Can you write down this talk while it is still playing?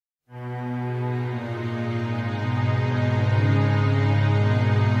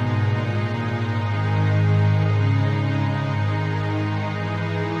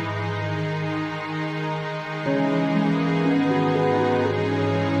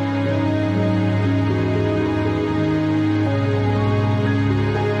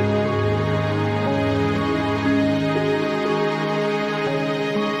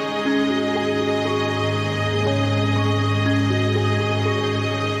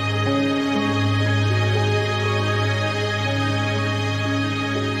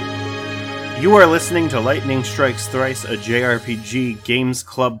You are listening to Lightning Strikes Thrice, a JRPG Games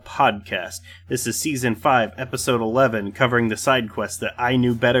Club podcast. This is Season 5, Episode 11, covering the side quest that I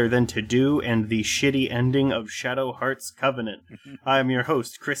knew better than to do and the shitty ending of Shadow Heart's Covenant. I am your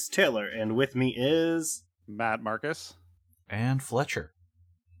host, Chris Taylor, and with me is... Matt Marcus. And Fletcher.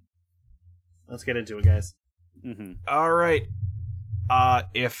 Let's get into it, guys. All right.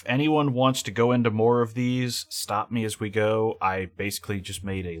 If anyone wants to go into more of these, stop me as we go. I basically just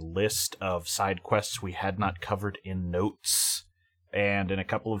made a list of side quests we had not covered in notes. And in a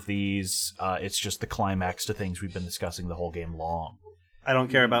couple of these, it's just the climax to things we've been discussing the whole game long. I don't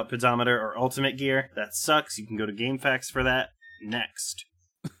care about pedometer or ultimate gear. That sucks. You can go to GameFAQs for that. Next.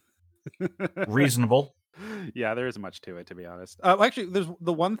 Reasonable. Yeah, there isn't much to it, to be honest. Actually, there's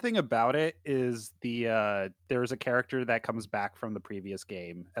the one thing about it is there's a character that comes back from the previous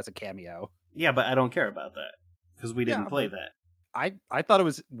game as a cameo. Yeah, but I don't care about that because we didn't play that. I thought it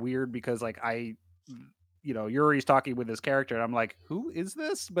was weird because Yuri's talking with this character and I'm like, who is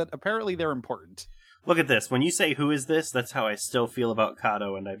this? But apparently they're important. Look at this. When you say who is this, that's how I still feel about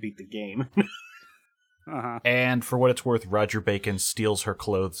Kato and I beat the game. Uh-huh. And for what it's worth, Roger Bacon steals her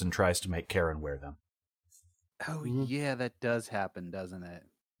clothes and tries to make Karen wear them. Oh, yeah, that does happen, doesn't it?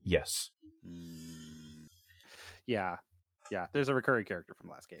 Yes. Yeah, there's a recurring character from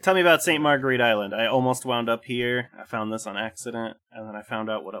last game. Tell me about St. Marguerite Island. I almost wound up here. I found this on accident, and then I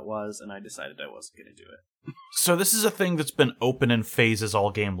found out what it was, and I decided I wasn't going to do it. So this is a thing that's been open in phases all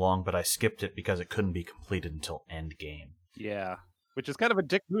game long, but I skipped it because it couldn't be completed until end game. Yeah, which is kind of a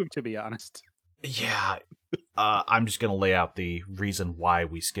dick move, to be honest. Yeah. I'm just going to lay out the reason why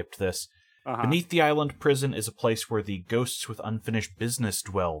we skipped this. Uh-huh. Beneath the island prison is a place where the ghosts with unfinished business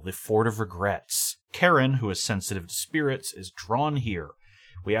dwell, the Fort of Regrets. Karen, who is sensitive to spirits, is drawn here.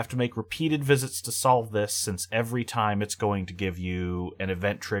 We have to make repeated visits to solve this, since every time it's going to give you an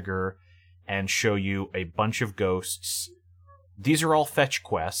event trigger and show you a bunch of ghosts. These are all fetch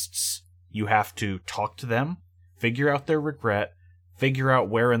quests. You have to talk to them, figure out their regret, figure out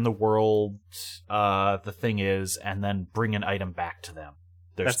where in the world the thing is, and then bring an item back to them.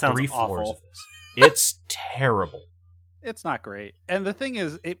 There's that sounds 3 awful. floors of this. It's terrible. It's not great. And the thing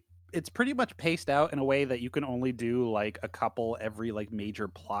is, it's pretty much paced out in a way that you can only do like a couple every like major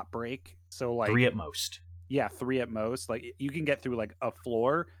plot break. So like 3 at most. Yeah, 3 at most. Like you can get through like a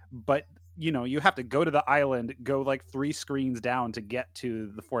floor, but you have to go to the island, go like 3 screens down to get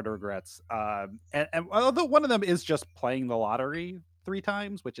to the Fort of Regrets. And although one of them is just playing the lottery 3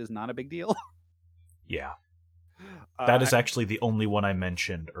 times, which is not a big deal. Yeah. That is actually the only one I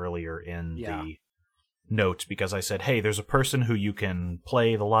mentioned earlier in the notes, because I said, hey, there's a person who you can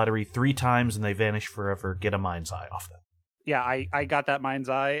play the lottery 3 times and they vanish forever. Get a mind's eye off them. Yeah, I got that mind's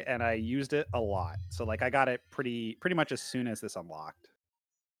eye and I used it a lot. So like I got it pretty much as soon as this unlocked.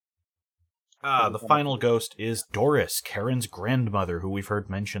 The final ghost is Doris, Karen's grandmother, who we've heard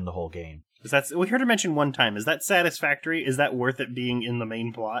mention the whole game. We heard her mention one time. Is that satisfactory? Is that worth it being in the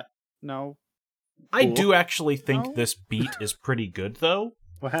main plot? No. I do actually think this beat is pretty good, though.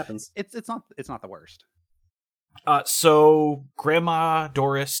 What happens? It's not the worst. So Grandma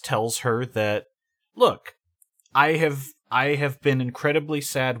Doris tells her that, look, I have been incredibly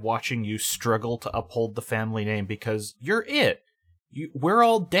sad watching you struggle to uphold the family name because you're it. We're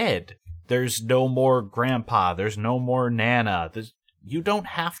all dead. There's no more Grandpa. There's no more Nana. You don't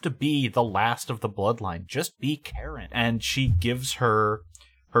have to be the last of the bloodline. Just be Karen. And she gives her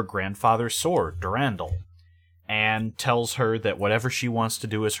grandfather's sword, Durandal, and tells her that whatever she wants to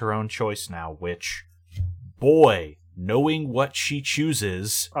do is her own choice now, which, boy, knowing what she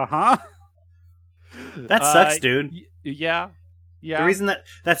chooses... Uh-huh. That sucks, dude. Yeah. The reason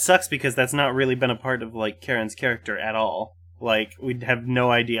that sucks because that's not really been a part of, like, Karen's character at all. Like, we'd have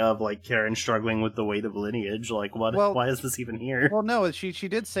no idea of, like, Karen struggling with the weight of lineage. Like, why is this even here? Well, no, she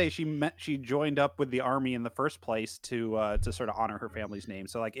did say she joined up with the army in the first place to sort of honor her family's name.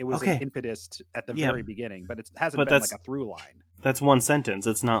 So, like, it was an impetus at the very beginning, but it hasn't been, like, a through line. That's one sentence.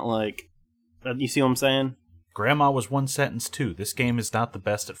 It's not like... You see what I'm saying? Grandma was one sentence, too. This game is not the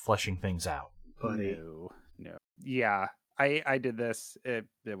best at fleshing things out. Buddy. No. Yeah, I did this. It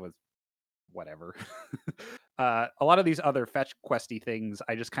was... whatever. A lot of these other fetch questy things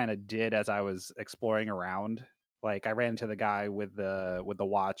I just kind of did as I was exploring around. Like I ran into the guy with the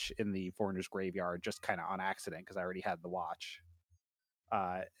watch in the foreigner's graveyard just kind of on accident because I already had the watch.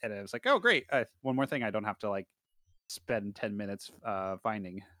 And I was like, oh great, one more thing I don't have to like spend 10 minutes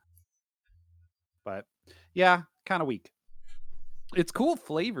finding. But yeah, kind of weak. It's cool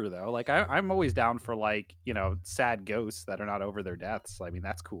flavor though. Like I'm always down for like, sad ghosts that are not over their deaths. I mean,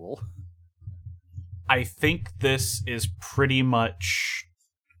 that's cool. I think this is pretty much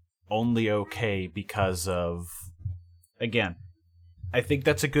only okay because of, again, I think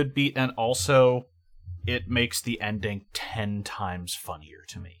that's a good beat, and also it makes the ending 10 times funnier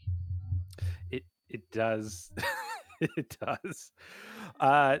to me. It does. It does.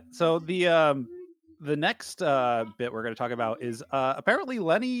 So the next bit we're going to talk about is apparently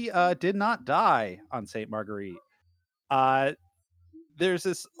Lenny did not die on Saint Marguerite. There's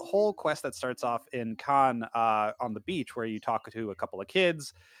this whole quest that starts off in Cannes on the beach where you talk to a couple of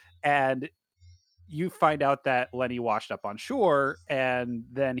kids, and you find out that Lenny washed up on shore, and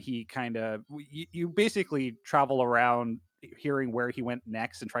then he kind of you basically travel around hearing where he went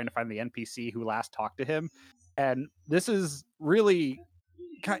next and trying to find the NPC who last talked to him. And this is really,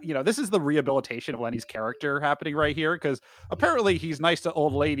 this is the rehabilitation of Lenny's character happening right here, because apparently he's nice to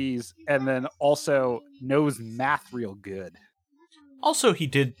old ladies and then also knows math real good. Also, he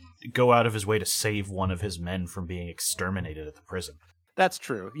did go out of his way to save one of his men from being exterminated at the prison. That's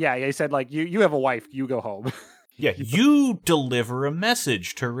true. Yeah, he said, like, you have a wife, you go home. Yeah, you deliver a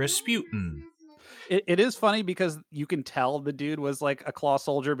message to Rasputin. It is funny because you can tell the dude was like a claw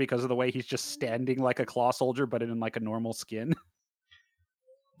soldier because of the way he's just standing like a claw soldier, but in like a normal skin.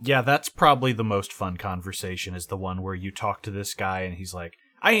 Yeah, that's probably the most fun conversation, is the one where you talk to this guy and he's like,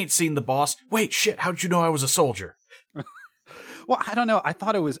 I ain't seen the boss. Wait, shit, how'd you know I was a soldier? Well, I don't know. I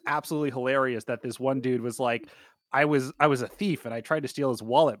thought it was absolutely hilarious that this one dude was like, I was a thief and I tried to steal his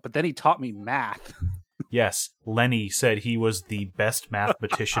wallet, but then he taught me math. Yes, Lenny said he was the best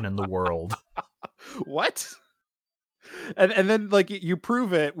mathematician in the world. What? And then like you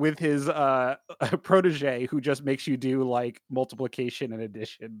prove it with his protege who just makes you do like multiplication and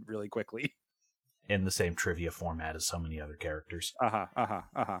addition really quickly. In the same trivia format as so many other characters.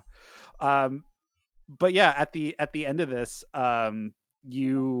 But yeah, at the end of this,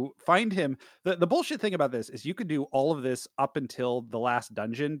 you find him. The bullshit thing about this is you could do all of this up until the last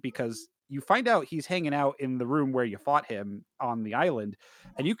dungeon, because you find out he's hanging out in the room where you fought him on the island,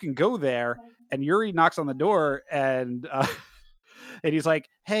 and you can go there, and Yuri knocks on the door, and and he's like,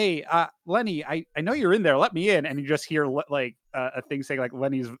 hey, Lenny, I know you're in there, let me in. And you just hear like a thing saying like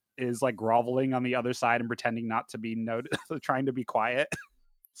Lenny's is like groveling on the other side and pretending not to be trying to be quiet.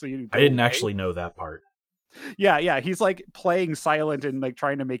 So I didn't actually know that part. Yeah, he's like playing silent and like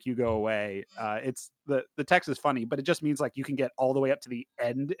trying to make you go away. It's the text is funny, but it just means like you can get all the way up to the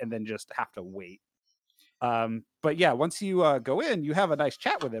end and then just have to wait. But yeah, once you go in, you have a nice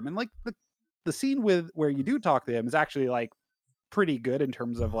chat with him, and like the scene where you do talk to him is actually like pretty good in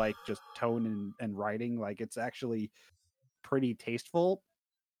terms of like just tone and writing. Like it's actually pretty tasteful,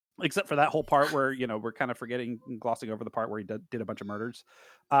 except for that whole part where we're kind of forgetting and glossing over the part where he did a bunch of murders.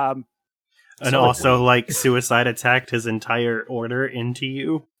 And also, like, suicide attacked his entire order into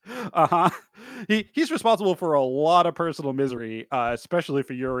you. He's responsible for a lot of personal misery, especially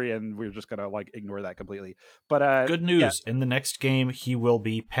for Yuri, and we're just gonna like ignore that completely. But good news, in the next game, he will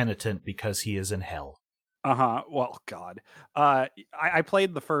be penitent because he is in hell. Well, God. I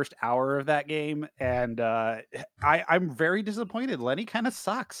played the first hour of that game, and I'm very disappointed. Lenny kind of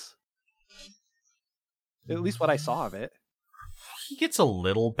sucks. At least what I saw of it. He gets a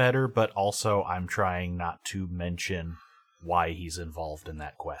little better, but also I'm trying not to mention why he's involved in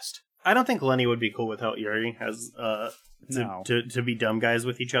that quest. I don't think Lenny would be cool without Yuri as to be dumb guys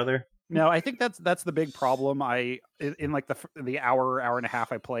with each other. No, I think that's the big problem. In like the hour and a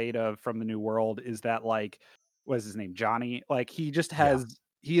half I played of From the New World is that like, what's his name, Johnny? Like he just has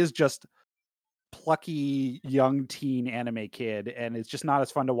he is just plucky young teen anime kid, and it's just not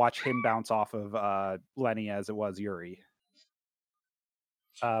as fun to watch him bounce off of Lenny as it was Yuri.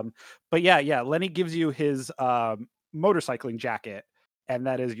 But yeah, Lenny gives you his motorcycling jacket, and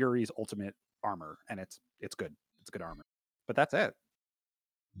that is Yuri's ultimate armor, and it's good. It's good armor. But that's it.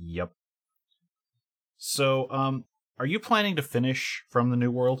 Yep. So, are you planning to finish From the New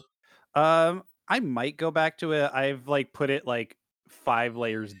World? I might go back to it. I've like put it like 5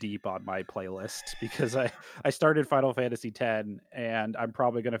 layers deep on my playlist because I started Final Fantasy X, and I'm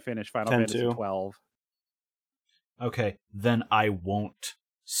probably going to finish Final Fantasy 12. Okay, then I won't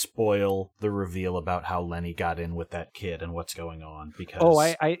spoil the reveal about how Lenny got in with that kid and what's going on,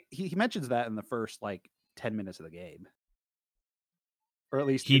 because he mentions that in the first like 10 minutes of the game, or at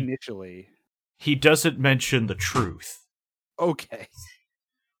least initially. He doesn't mention the truth. Okay.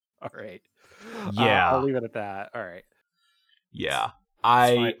 All right. Yeah, I'll leave it at that. All right. Yeah,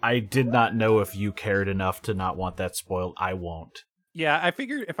 I did not know if you cared enough to not want that spoiled. I won't. Yeah, I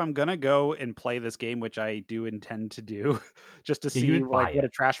figured if I'm gonna go and play this game, which I do intend to do, just to see like what a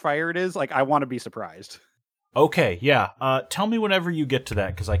trash fire it is, like I want to be surprised. Okay, yeah. Tell me whenever you get to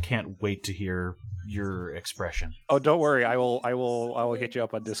that, because I can't wait to hear your expression. Oh, don't worry, I will hit you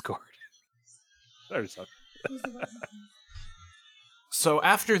up on Discord. So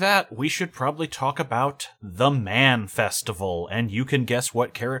after that, we should probably talk about the Man Festival, and you can guess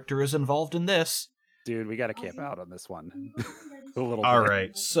what character is involved in this. Dude, we got to camp out on this one. A little All bit.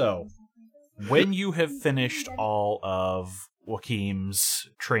 right, so when you have finished all of Joachim's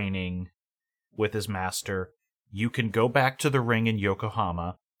training with his master, you can go back to the ring in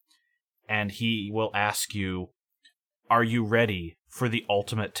Yokohama, and he will ask you, are you ready for the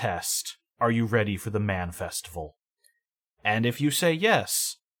ultimate test? Are you ready for the Man Festival? And if you say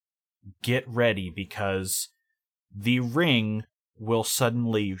yes, get ready, because the ring will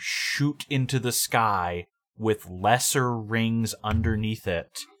suddenly shoot into the sky with lesser rings underneath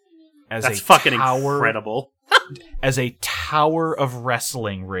it. That's fucking incredible. As a tower of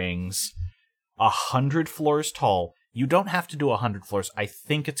wrestling rings, 100 floors tall. You don't have to do 100 floors. I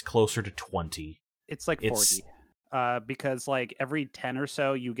think it's closer to 20. It's like 40. Because like every 10 or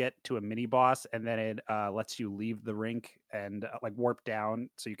so you get to a mini boss, and then it lets you leave the rink and like warp down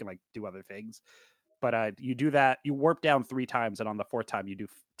so you can like do other things. But you do that, you warp down 3 times, and on the 4th time you do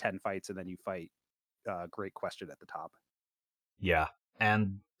 10 fights, and then you fight Great Question at the top. Yeah,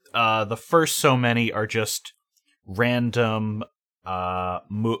 and the first so many are just random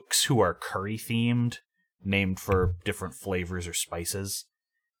mooks who are curry themed, named for different flavors or spices.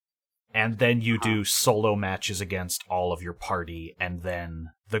 And then you do solo matches against all of your party, and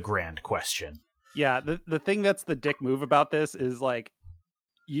then the Grand Question. Yeah, the thing that's the dick move about this is like,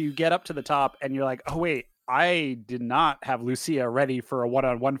 you get up to the top and you're like, oh wait, I did not have Lucia ready for a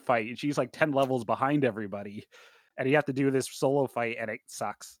one-on-one fight. She's like 10 levels behind everybody. And you have to do this solo fight, and it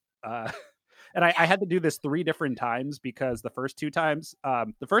sucks. And I had to do this 3 different times, because the first 2 times,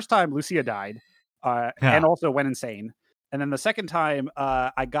 the first time Lucia died and also went insane. And then the second time,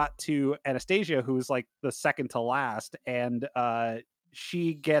 I got to Anastasia, who's like the second to last, and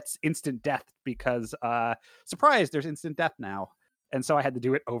she gets instant death because, surprise, there's instant death now. And so I had to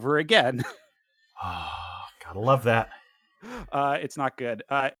do it over again. Gotta love that. It's not good.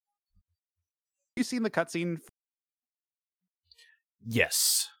 Have you seen the cutscene?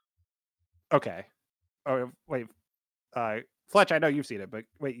 Yes. Okay. Oh, wait. Fletch, I know you've seen it, but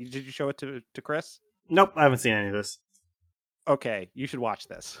wait, did you show it to Chris? Nope, I haven't seen any of this. Okay, you should watch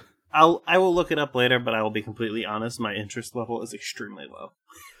this. I will look it up later, but I will be completely honest, my interest level is extremely low.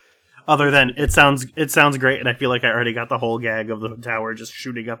 Other than it sounds great, and I feel like I already got the whole gag of the tower just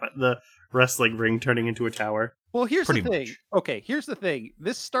shooting up at the wrestling ring turning into a tower. Well, here's Pretty the thing. much. Okay, here's the thing.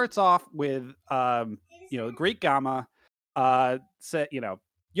 This starts off with Great Gamma said,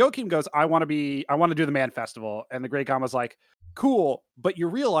 Joachim goes, I want to do the Man Festival, and the Great Gamma's like, cool, but you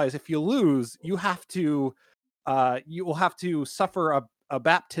realize if you lose, you will have to suffer a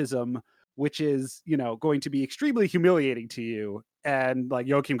baptism, which is, going to be extremely humiliating to you. And like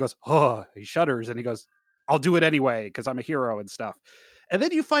Joachim goes, oh, he shudders, and he goes, I'll do it anyway because I'm a hero and stuff. And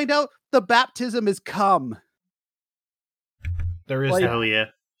then you find out the baptism is cum. There is Hell yeah.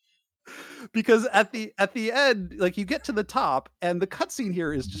 Because at the end, like, you get to the top, and the cutscene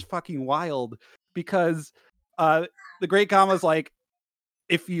here is just fucking wild, because the Great Gamma's like,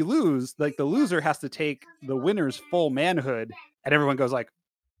 if you lose, like, the loser has to take the winner's full manhood, and everyone goes like,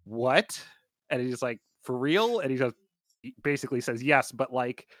 what? And he's like, for real? And he basically says yes, but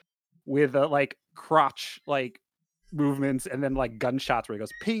like with like crotch like movements, and then like gunshots where he goes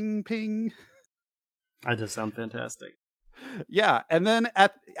ping ping. That does sound fantastic. Yeah, and then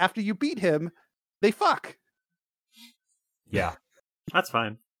after you beat him, they fuck. Yeah. That's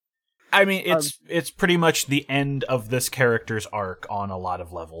fine. I mean, it's pretty much the end of this character's arc on a lot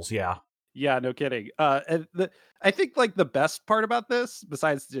of levels, yeah. Yeah, no kidding. And I think like the best part about this,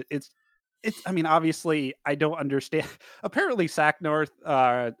 besides it's I mean, obviously I don't understand. Apparently Sacknoth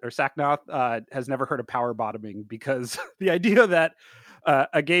has never heard of power bottoming, because the idea that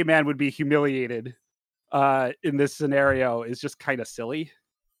a gay man would be humiliated in this scenario is just kind of silly.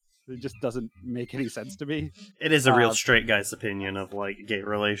 It just doesn't make any sense to me. It is a real straight guy's opinion of like a gay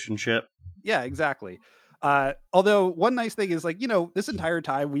relationship. Yeah, exactly. Although one nice thing is, like, this entire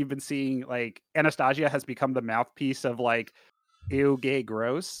time we've been seeing like Anastasia has become the mouthpiece of like, ew, gay,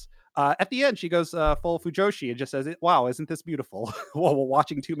 gross. At the end, she goes full Fujoshi and just says, wow, isn't this beautiful? While we're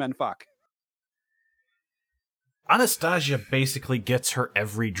watching 2 men fuck. Anastasia basically gets her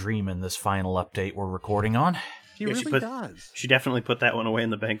every dream in this final update we're recording on. She really does. She definitely put that one away in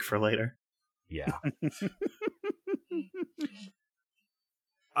the bank for later. Yeah.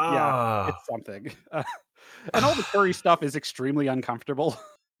 Yeah, it's something. And all the curry stuff is extremely uncomfortable.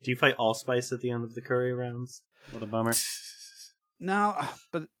 Do you fight Allspice at the end of the curry rounds? What a bummer. No,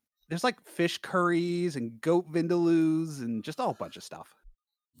 but there's like fish curries and goat vindaloos and just a whole bunch of stuff.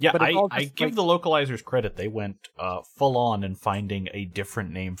 Yeah, But it's all I just, give like- the localizers credit. They went full on in finding a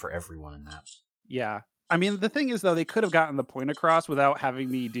different name for everyone in that. Yeah. I mean, the thing is, though, they could have gotten the point across without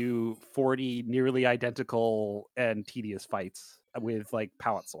having me do 40 nearly identical and tedious fights with, like,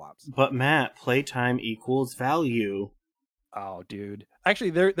 palette swaps. But Matt, playtime equals value. Oh, dude. Actually,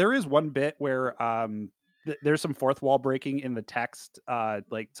 there is one bit where there's some fourth wall breaking in the text,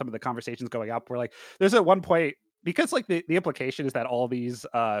 like some of the conversations going up where, like, there's at one point, because, like, the implication is that all these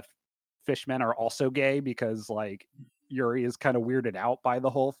fishmen are also gay because, like, Yuri is kind of weirded out by the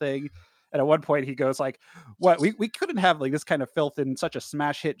whole thing. And at one point he goes like, what, we couldn't have like this kind of filth in such a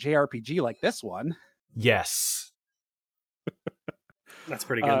smash hit JRPG like this one. Yes. That's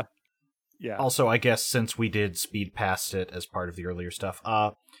pretty good. Yeah. Also, I guess since we did speed past it as part of the earlier stuff,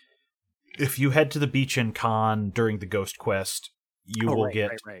 if you head to the beach in Khan during the Ghost Quest, you will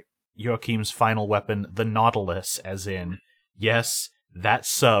get right. Joachim's final weapon, the Nautilus, as in, yes, that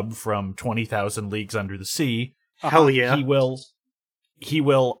sub from 20,000 Leagues Under the Sea. Hell yeah. He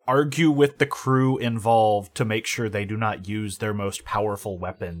will argue with the crew involved to make sure they do not use their most powerful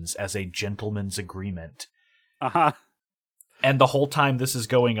weapons as a gentleman's agreement. Uh-huh. And the whole time this is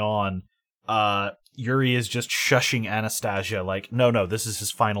going on, Yuri is just shushing Anastasia like, no, this is his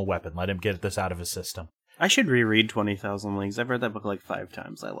final weapon. Let him get this out of his system. I should reread 20,000 Leagues. I've read that book like 5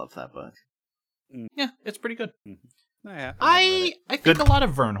 times. I love that book. Yeah, it's pretty good. Yeah, I think Good. a lot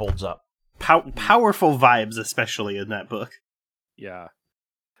of Vern holds up. Powerful vibes, especially in that book. Yeah.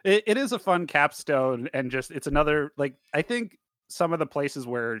 It is a fun capstone, and just it's another, like, I think some of the places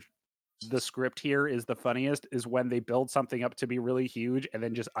where the script here is the funniest is when they build something up to be really huge and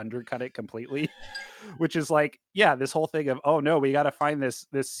then just undercut it completely. Which is like, yeah, this whole thing of, oh no, we got to find this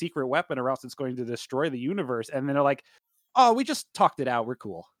secret weapon or else it's going to destroy the universe. And then they're like, oh, we just talked it out. We're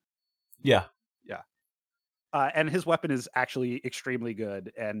cool. Yeah. And his weapon is actually extremely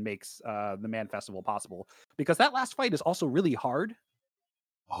good and makes the Man Festival possible, because that last fight is also really hard.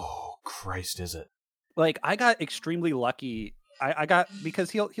 Oh, Christ, is it? Like, I got extremely lucky. I got,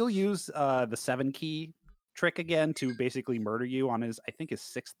 because he'll use the 7 key trick again to basically murder you on his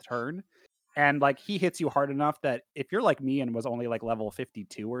 6th turn. And like, he hits you hard enough that if you're like me and was only like level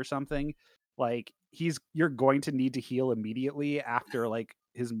 52 or something, like you're going to need to heal immediately after like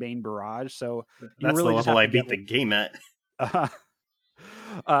his main barrage. So That's really the just level I have to beat the game at.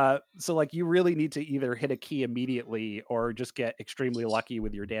 So like, you really need to either hit a key immediately or just get extremely lucky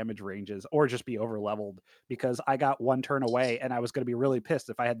with your damage ranges, or just be over leveled, because I got 1 turn away and I was going to be really pissed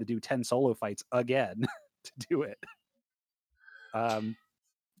if I had to do 10 solo fights again to do it.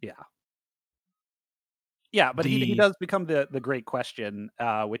 Yeah, but he does become the great question,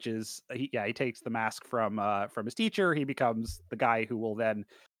 which is he takes the mask from his teacher. He becomes the guy who will then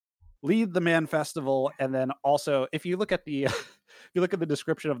lead the Man Festival. And then also, if you look at the if you look at the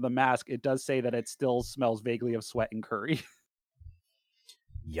description of the mask, it does say that it still smells vaguely of sweat and curry.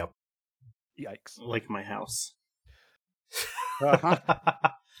 Yep. Yikes. Like my house.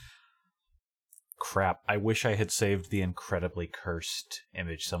 Crap, I wish I had saved the incredibly cursed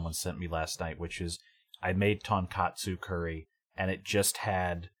image someone sent me last night, which is I made tonkatsu curry, and it just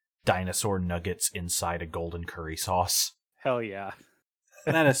had dinosaur nuggets inside a golden curry sauce. Hell yeah.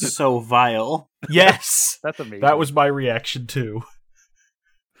 That is so vile. Yes! That's amazing. That was my reaction, too.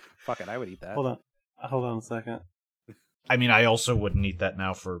 Fuck it, I would eat that. Hold on a second. I mean, I also wouldn't eat that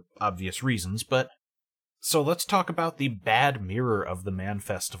now for obvious reasons, but... So let's talk about the bad mirror of the Man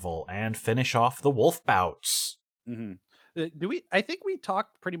Festival and finish off the wolf bouts. Mm-hmm. I think we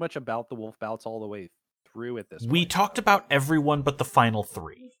talked pretty much about the wolf bouts all the way through at this point. We talked about everyone but the final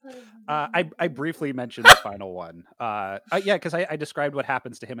 3. I briefly mentioned the final one. Because I described what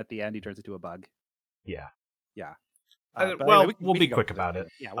happens to him at the end. He turns into a bug. Yeah. But well, anyway, we'll we be can go quick through about this.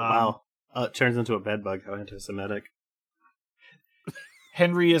 it. Yeah. Wow. It turns into a bed bug. How anti-Semitic.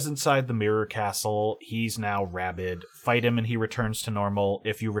 Henry is inside the mirror castle. He's now rabid. Fight him and he returns to normal.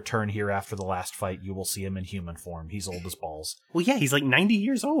 If you return here after the last fight, you will see him in human form. He's old as balls. Well, yeah, he's like 90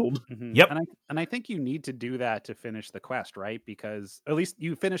 years old. Mm-hmm. Yep. And I think you need to do that to finish the quest, right? Because at least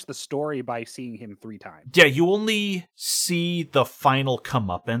you finish the story by seeing him 3 times. Yeah, you only see the final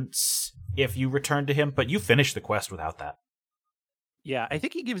comeuppance if you return to him, but you finish the quest without that. Yeah, I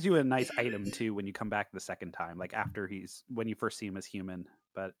think he gives you a nice item too when you come back the second time, like after when you first see him as human.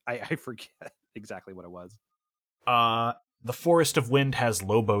 But I forget exactly what it was. The Forest of Wind has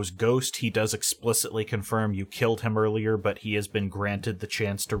Lobo's ghost. He does explicitly confirm you killed him earlier, but he has been granted the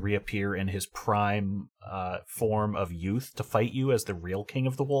chance to reappear in his prime form of youth to fight you as the real king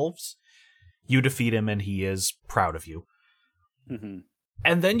of the wolves. You defeat him and he is proud of you. Mm-hmm.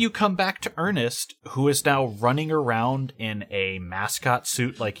 And then you come back to Ernest, who is now running around in a mascot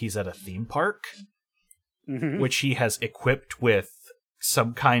suit like he's at a theme park, which he has equipped with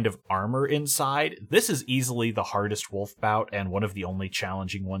some kind of armor inside. This is easily the hardest wolf bout and one of the only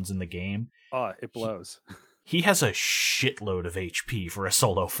challenging ones in the game. Oh, it blows. He has a shitload of HP for a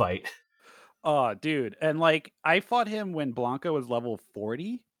solo fight. Oh, dude. And like, I fought him when Blanca was level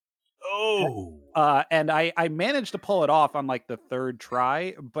 40. Oh. And I managed to pull it off on like the third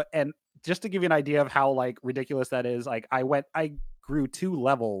try, and just to give you an idea of how like ridiculous that is, like I grew 2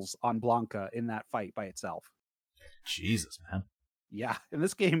 levels on Blanca in that fight by itself. Jesus, man. Yeah, in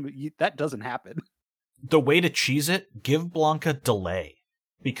this game that doesn't happen. The way to cheese it, give Blanca delay,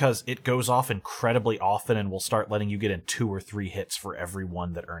 because it goes off incredibly often and will start letting you get in 2 or 3 hits for every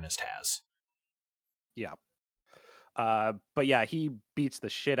one that Ernest has. Yeah. But yeah, he beats the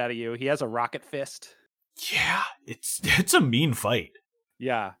shit out of you. He has a rocket fist. Yeah, it's a mean fight.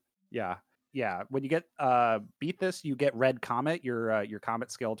 Yeah. When you get beat this, you get Red Comet. Your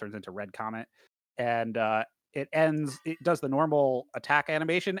Comet skill turns into Red Comet, and it does the normal attack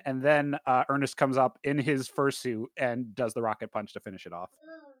animation, and then Ernest comes up in his fursuit and does the rocket punch to finish it off.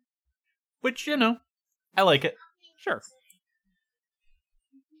 Which, I like it. Sure.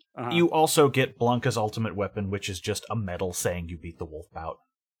 Uh-huh. You also get Blanca's ultimate weapon, which is just a medal saying you beat the wolf bout.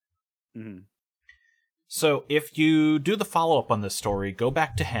 Mm-hmm. So if you do the follow-up on this story, go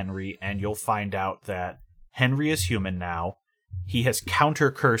back to Henry, and you'll find out that Henry is human now. He has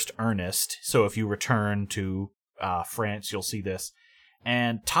counter-cursed Ernest, so if you return to France, you'll see this.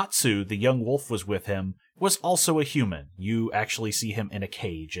 And Tatsu, the young wolf was with him, was also a human. You actually see him in a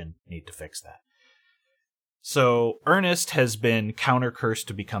cage and need to fix that. So Ernest has been counter-cursed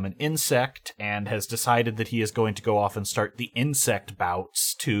to become an insect and has decided that he is going to go off and start the insect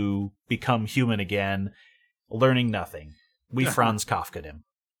bouts to become human again, learning nothing. We Franz Kafka'd him.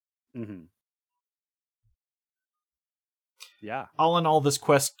 Mm-hmm. Yeah. All in all, this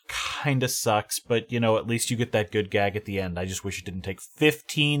quest kinda sucks, but, at least you get that good gag at the end. I just wish it didn't take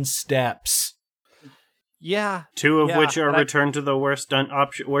 15 steps. Yeah. 2 of which are returned to the worst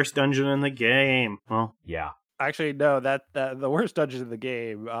dungeon in the game. Well, yeah. Actually, no. That the worst dungeon in the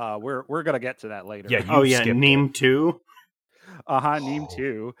game. We're gonna get to that later. Yeah. Neem 2. Neem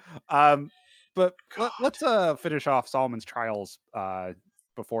 2. But let's finish off Solomon's Trials.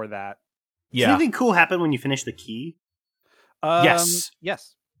 Before that. Yeah. Does anything cool happen when you finish the key? Yes.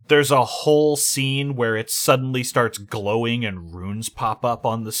 Yes. There's a whole scene where it suddenly starts glowing and runes pop up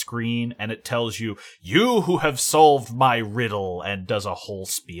on the screen, and it tells you, "You who have solved my riddle," and does a whole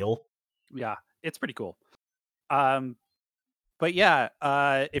spiel. Yeah, it's pretty cool. But yeah,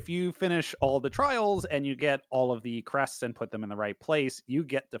 if you finish all the trials and you get all of the crests and put them in the right place, you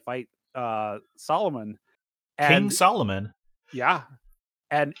get to fight Solomon. King Solomon. Yeah.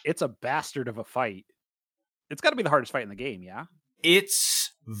 And it's a bastard of a fight. It's got to be the hardest fight in the game, yeah?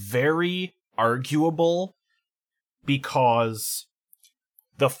 It's very arguable because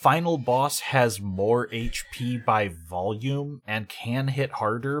the final boss has more HP by volume and can hit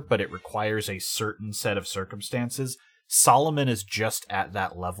harder, but it requires a certain set of circumstances. Solomon is just at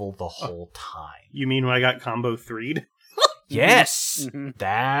that level the whole time. You mean when I got combo 3'd? Yes!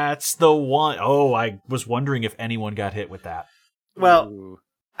 That's the one. Oh, I was wondering if anyone got hit with that. Well, ooh.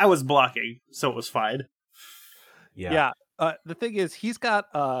 I was blocking, so it was fine. Yeah. The thing is, he's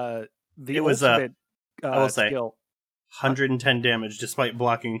got the ultimate I will say, skill. 110 damage despite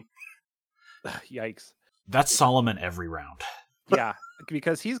blocking. Yikes. That's Solomon every round. Yeah,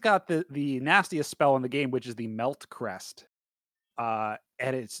 because he's got the nastiest spell in the game, which is the Melt Crest. And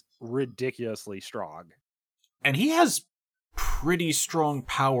it's ridiculously strong. And he has pretty strong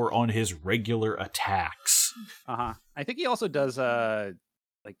power on his regular attacks. I think he also does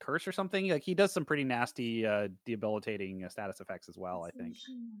like curse or something. Like he does some pretty nasty debilitating status effects as well, I think.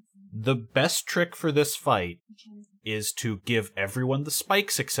 The best trick for this fight is to give everyone the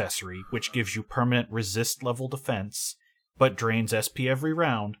spikes accessory, which gives you permanent resist level defense but drains SP every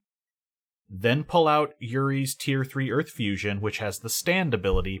round. Then pull out Yuri's tier 3 Earth Fusion, which has the stand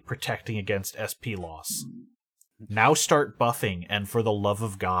ability protecting against SP loss. Now start buffing, and for the love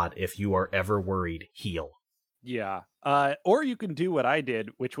of God, if you are ever worried, heal. Yeah. Or you can do what I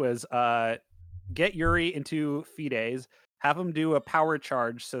did, which was get Yuri into Fides, have him do a power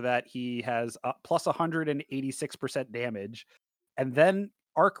charge so that he has plus 186% damage, and then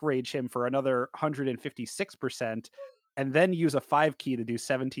Arc Rage him for another 156%, and then use a 5 key to do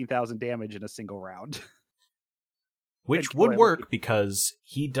 17,000 damage in a single round. Which would work because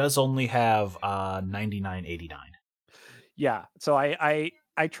he does only have 9989. Yeah, so I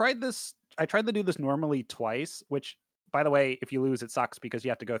tried this. I tried to do this normally twice, which by the way, if you lose, it sucks because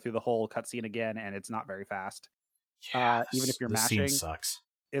you have to go through the whole cutscene again, and it's not very fast. Even if you're this mashing, scene sucks.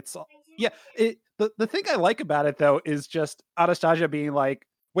 it's the thing I like about it though is just Anastasia being like,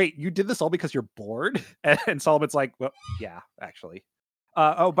 "Wait, you did this all because you're bored?" And Solomon's like, "Well, yeah, actually."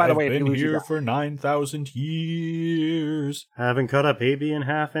 By the way, I've if you been lose, here for 9,000 years. Haven't cut a baby in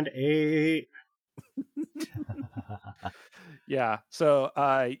half and ate. yeah. So,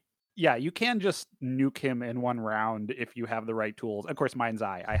 yeah, you can just nuke him in one round if you have the right tools. Of course, Mind's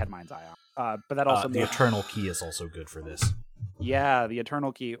Eye. I had Mind's Eye on. But that also The Eternal Key is also good for this. Yeah, the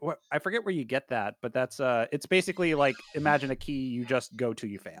Eternal Key. I forget where you get that, but that's it's basically like imagine a key you just go to,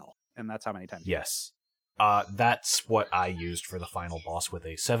 you fail, and that's how many times. Yes. That's what I used for the final boss with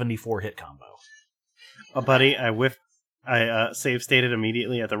a 74 hit combo. Oh, buddy, I whiffed. I save stated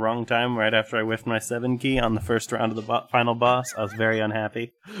immediately at the wrong time, right after I whiffed my 7 key on the first round of the final boss. I was very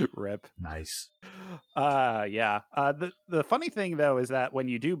unhappy. Rip. Nice. Yeah. The funny thing though is that when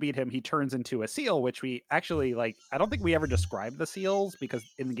you do beat him, he turns into a seal, which we actually like. I don't think we ever described the seals because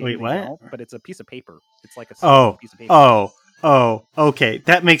in the game Wait, they what? don't, but it's a piece of paper. It's like a seal piece of paper. Oh, okay.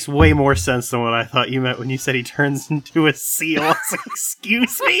 That makes way more sense than what I thought you meant when you said he turns into a seal. I was like,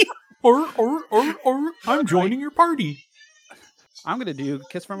 excuse me? Or, I'm joining your party. I'm gonna do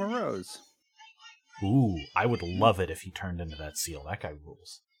Kiss from a Rose. Ooh, I would love it if he turned into that seal. That guy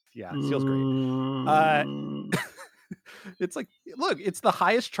rules. Yeah, seal's great. It's like, look, it's the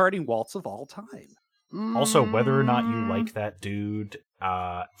highest charting waltz of all time. Also, whether or not you like that dude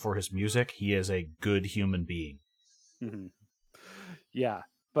for his music, he is a good human being. Mm-hmm. Yeah.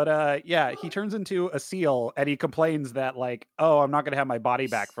 But yeah, he turns into a seal and he complains that like, oh, I'm not gonna have my body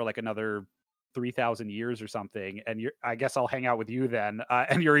back for like another 3,000 years or something, and I guess I'll hang out with you then.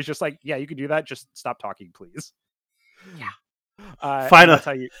 And Yuri's just like, yeah, you can do that. Just stop talking, please. Yeah. That's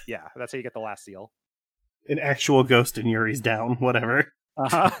how you get the last seal. An actual ghost in Yuri's down. Whatever.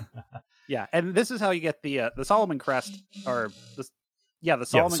 Yeah, and this is how you get the Solomon crest, or the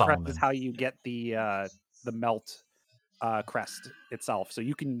Solomon crest is how you get the melt crest itself. So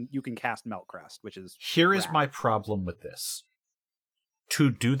you can cast melt crest, which is here is my problem with this. To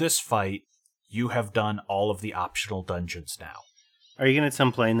do this fight, you have done all of the optional dungeons now. Are you going to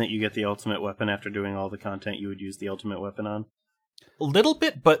complain that you get the ultimate weapon after doing all the content you would use the ultimate weapon on? A little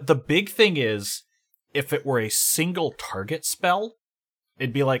bit, but the big thing is, if it were a single target spell,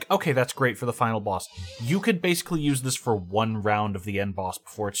 it'd be like, okay, that's great for the final boss. You could basically use this for one round of the end boss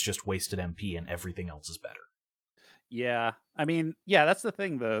before it's just wasted MP and everything else is better. Yeah, I mean, yeah, that's the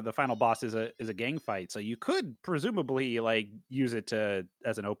thing. The final boss is a gang fight, so you could presumably like use it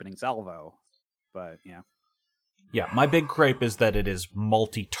as an opening salvo, but yeah. Yeah, my big gripe is that it is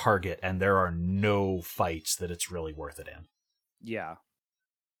multi-target and there are no fights that it's really worth it in. Yeah,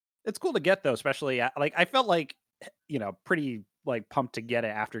 it's cool to get though, especially like I felt like pretty like pumped to get it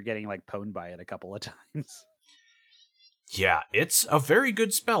after getting like pwned by it a couple of times. Yeah, it's a very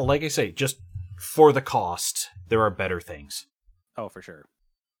good spell. Like I say, just for the cost, there are better things. Oh, for sure.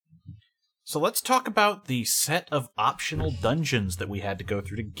 So let's talk about the set of optional dungeons that we had to go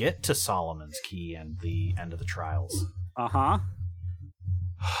through to get to Solomon's Key and the end of the trials. Uh-huh.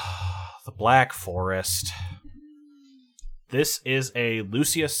 The Black Forest. This is a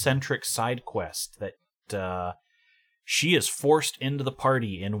Lucia-centric side quest that she is forced into the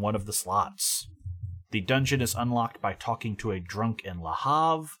party in one of the slots. The dungeon is unlocked by talking to a drunk in Le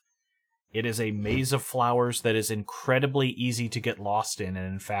Havre. It is a maze of flowers that is incredibly easy to get lost in,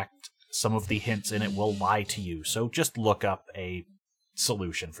 and in fact, some of the hints in it will lie to you. So just look up a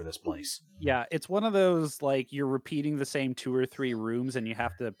solution for this place. Yeah, it's one of those, like, you're repeating the same 2 or 3 rooms and you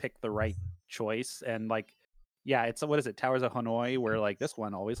have to pick the right choice. And, like, yeah, it's, what is it, Towers of Hanoi, where, like, this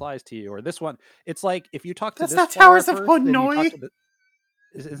one always lies to you. Or this one, it's like, if you talk to That's this not flower Towers of first, then you talk Hanoi. to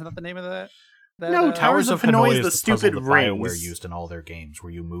Isn't that the name of that? No, Towers of Hanoi is the stupid rings. BioWare used in all their games,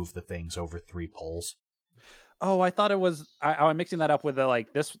 where you move the things over 3 poles. Oh, I thought it was. I'm mixing that up with the,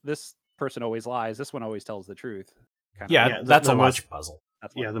 like, this person always lies. This one always tells the truth. Yeah, that's a logic puzzle.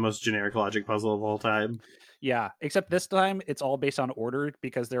 The most generic logic puzzle of all time. Yeah, except this time it's all based on order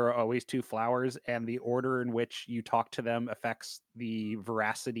because there are always 2 flowers, and the order in which you talk to them affects the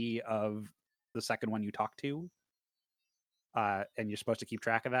veracity of the second one you talk to. And you're supposed to keep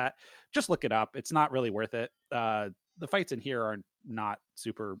track of that. Just look it up. It's not really worth it. The fights in here are not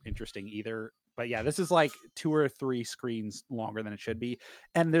super interesting either. But yeah, this is like 2 or 3 screens longer than it should be.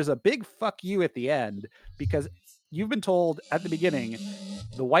 And there's a big fuck you at the end because you've been told at the beginning,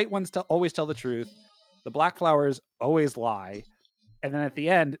 the white ones always tell the truth. The black flowers always lie. And then at the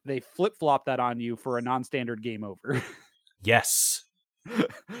end, they flip-flop that on you for a non-standard game over. Yes.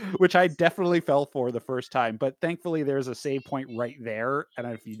 which I definitely fell for the first time. But thankfully, there's a save point right there, and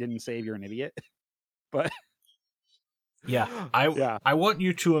if you didn't save, you're an idiot. But Yeah, yeah, I want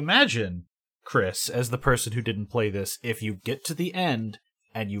you to imagine, Chris, as the person who didn't play this, if you get to the end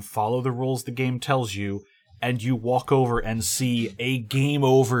and you follow the rules the game tells you, and you walk over and see a game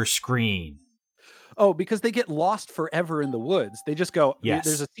over screen. oh, because they get lost forever in the woods. They just go. Yes.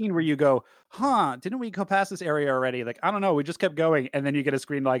 There's a scene where you go, "Huh? Didn't we go past this area already?" Like, I don't know. We just kept going, and then you get a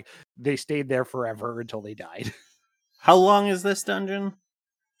screen like they stayed there forever until they died. How long is this dungeon?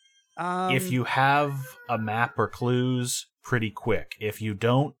 If you have a map or clues, pretty quick. If you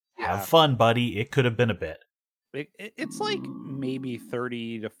don't, Yeah. have fun, buddy. It could have been a bit. It's like maybe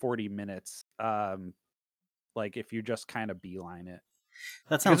 30 to 40 minutes. Like if you just kind of beeline it.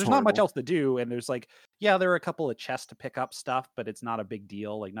 That Because sounds there's not much horrible. else to do, and there's like, yeah, there are a couple of chests to pick up stuff, but it's not a big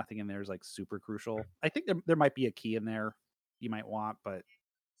deal. Like nothing in there is like super crucial. I think there might be a key in there you might want, but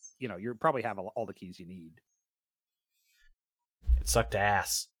you know, you probably have all the keys you need. It sucked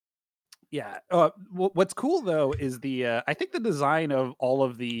ass. Yeah. What's cool though is the I think the design of all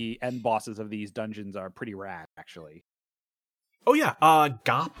of the end bosses of these dungeons are pretty rad, actually. Oh yeah,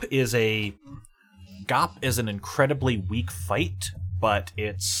 Gop is an incredibly weak fight, but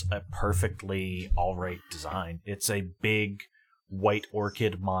it's a perfectly alright design. It's a big white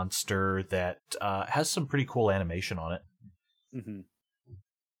orchid monster that has some pretty cool animation on it. Mm-hmm.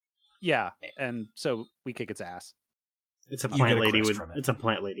 Yeah, and so we kick its ass. It's a You plant get a lady crest with from it. it's a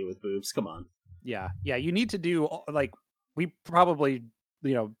plant lady with boobs. Come on. Yeah, you need to do like we probably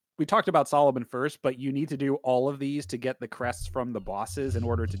we talked about Solomon first, but you need to do all of these to get the crests from the bosses in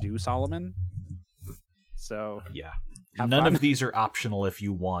order to do Solomon. So Yeah. have None fun. of these are optional if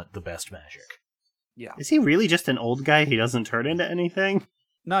you want the best magic. Yeah, Is he really just an old guy? He doesn't turn into anything?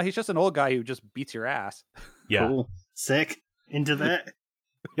 no, he's just an old guy who just beats your ass. Yeah. Cool. Sick. Into that.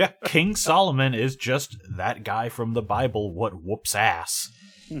 Yeah, King Solomon is just that guy from the Bible what whoops ass.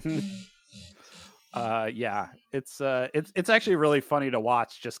 Yeah, it's actually really funny to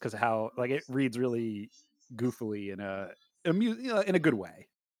watch just because how like it reads really goofily in in a good way.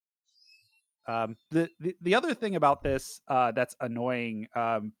 The other thing about this that's annoying,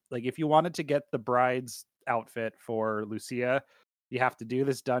 like if you wanted to get the bride's outfit for Lucia, you have to do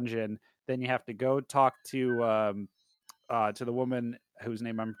this dungeon, then you have to go talk to the woman whose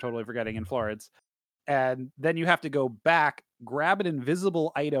name I'm totally forgetting in Florence, and then you have to go back, grab an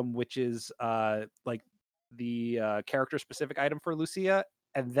invisible item, which is like the character specific item for Lucia,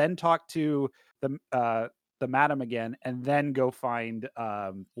 and then talk to the madam again, and then go find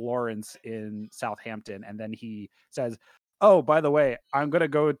Lawrence in Southampton, and then he says, "Oh, by the way, I'm gonna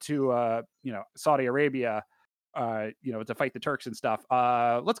go to Saudi Arabia, to fight the Turks and stuff.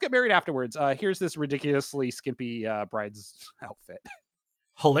 Let's get married afterwards. Here's this ridiculously skimpy bride's outfit."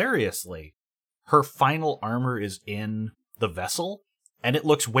 Hilariously, her final armor is in the vessel, and it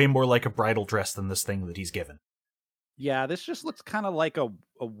looks way more like a bridal dress than this thing that he's given. Yeah, this just looks kind of like a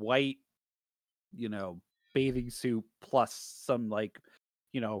white, bathing suit plus some like,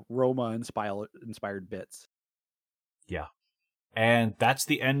 Roma inspired bits. Yeah. And that's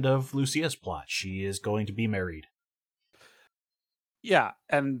the end of Lucia's plot. She is going to be married. Yeah,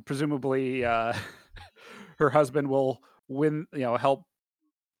 and presumably her husband will win, help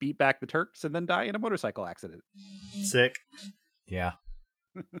beat back the Turks and then die in a motorcycle accident. Sick. Yeah.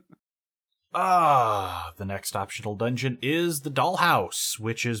 The next optional dungeon is the Dollhouse,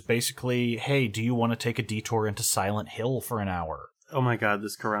 which is basically, hey, do you want to take a detour into Silent Hill for an hour? Oh my god,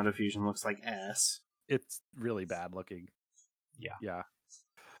 this Corona Fusion looks like ass. It's really bad looking. Yeah. Yeah.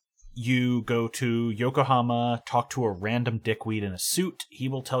 You go to Yokohama, talk to a random dickweed in a suit. He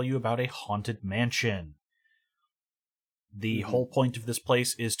will tell you about a haunted mansion. The whole point of this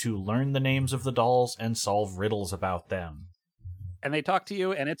place is to learn the names of the dolls and solve riddles about them. And they talk to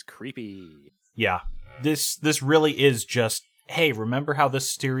you, and it's creepy. Yeah. This really is just, hey, remember how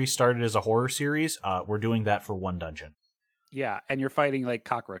this series started as a horror series? We're doing that for one dungeon. Yeah, and you're fighting like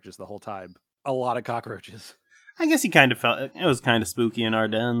cockroaches the whole time. A lot of cockroaches. I guess he kind of felt it was kind of spooky in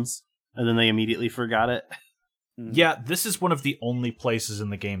Ardennes, and then they immediately forgot it. Yeah, this is one of the only places in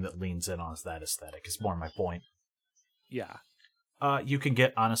the game that leans in on that aesthetic, is more my point. Yeah. You can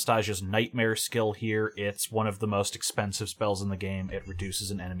get Anastasia's Nightmare skill here. It's one of the most expensive spells in the game. It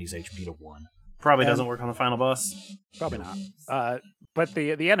reduces an enemy's HP to 1. Probably doesn't work on the final boss. Probably not. But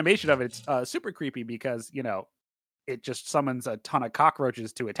the animation of it's super creepy because, it just summons a ton of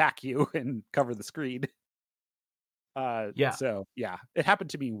cockroaches to attack you and cover the screen. Yeah. So, yeah. It happened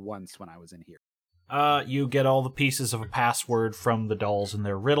to me once when I was in here. You get all the pieces of a password from the dolls and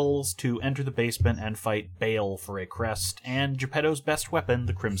their riddles to enter the basement and fight Bale for a crest, and Geppetto's best weapon,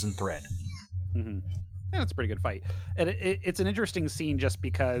 the Crimson Thread. Mm-hmm. Yeah, it's a pretty good fight. And it's an interesting scene just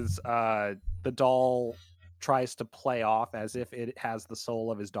because the doll tries to play off as if it has the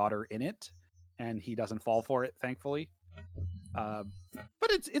soul of his daughter in it, and he doesn't fall for it, thankfully. But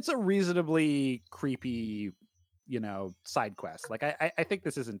it's a reasonably creepy, side quest. Like I think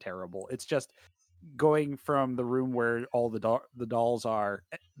this isn't terrible. It's just going from the room where all the dolls are.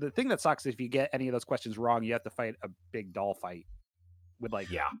 The thing that sucks is if you get any of those questions wrong, you have to fight a big doll fight with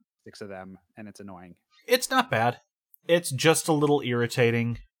 6 of them, and it's annoying. It's not bad. It's just a little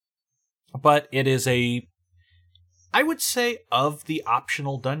irritating, but it is I would say, of the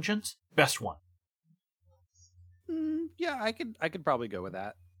optional dungeons, best one. Yeah, I could probably go with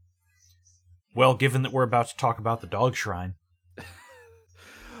that. Well, given that we're about to talk about the Dog Shrine.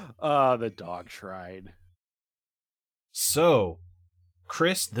 The Dog Shrine. So,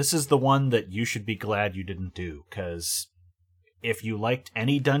 Chris, this is the one that you should be glad you didn't do, because if you liked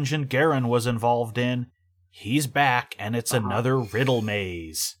any dungeon Garen was involved in, he's back, and it's another riddle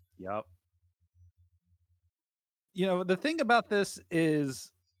maze. Yep. The thing about this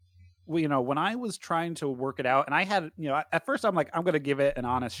is, when I was trying to work it out, and I had, at first I'm like, I'm going to give it an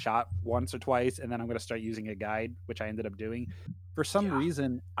honest shot once or twice, and then I'm going to start using a guide, which I ended up doing. For some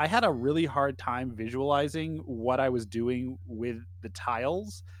reason, I had a really hard time visualizing what I was doing with the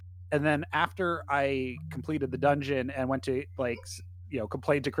tiles. And then after I completed the dungeon and went to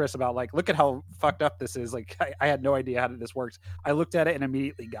complained to Chris about look at how fucked up this is. Like, I had no idea how this works. I looked at it and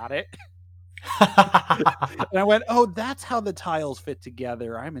immediately got it. And I went, oh, that's how the tiles fit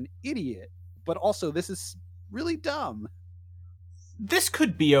together. I'm an idiot. But also, this is really dumb. This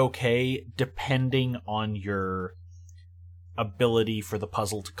could be okay depending on your ability for the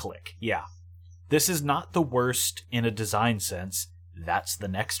puzzle to click. Yeah. This is not the worst in a design sense. That's the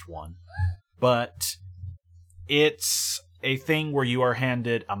next one. But it's a thing where you are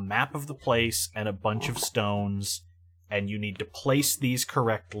handed a map of the place and a bunch of stones, and you need to place these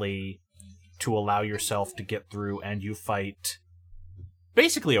correctly to allow yourself to get through, and you fight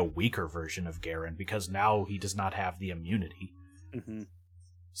basically a weaker version of Garen, because now he does not have the immunity. Mm-hmm.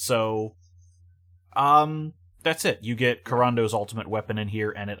 So, that's it. You get Karando's ultimate weapon in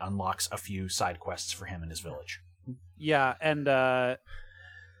here, and it unlocks a few side quests for him in his village. Yeah, and the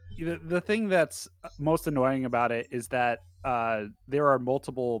thing that's most annoying about it is that there are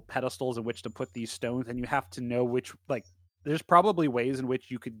multiple pedestals in which to put these stones, and you have to know which, there's probably ways in which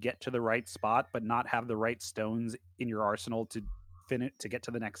you could get to the right spot, but not have the right stones in your arsenal to get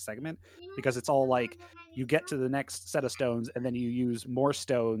to the next segment, because it's all you get to the next set of stones and then you use more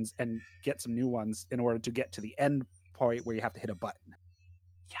stones and get some new ones in order to get to the end point where you have to hit a button.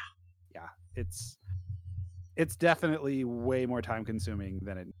 Yeah, it's definitely way more time consuming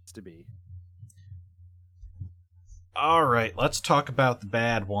than it needs to be. All right, let's talk about the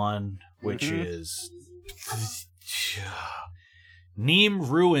bad one, which is Neem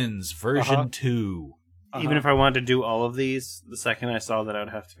Ruins version 2. Even if I wanted to do all of these, the second I saw that I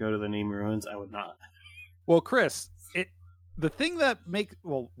would have to go to the Neem Ruins, I would not. Well, Chris, one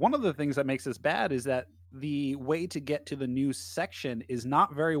of the things that makes this bad is that the way to get to the new section is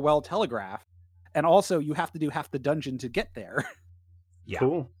not very well telegraphed, and also you have to do half the dungeon to get there. Yeah.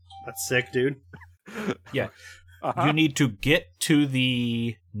 Cool. That's sick, dude. Yeah. You need to get to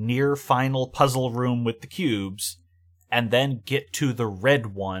the near final puzzle room with the cubes, and then get to the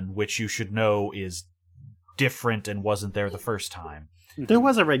red one, which you should know is different and wasn't there the first time. There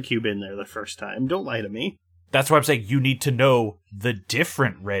was a red cube in there the first time. Don't lie to me. That's why I'm saying you need to know the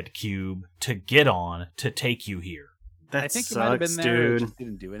different red cube to get on to take you here. That I think sucks, it might have been there. dude. It just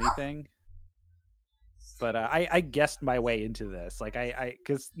didn't do anything. But I guessed my way into this.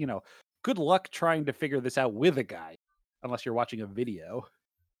 Because, good luck trying to figure this out with a guy, unless you're watching a video.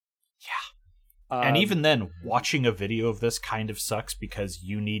 Yeah. And even then, watching a video of this kind of sucks, because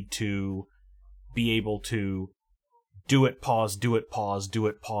you need to be able to do it, pause, do it, pause, do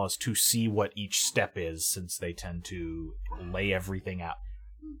it, pause, to see what each step is, since they tend to lay everything out.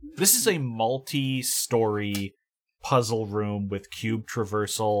 This is a multi-story puzzle room with cube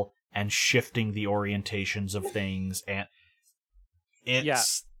traversal and shifting the orientations of things, and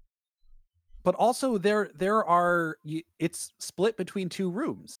it's... But also it's split between 2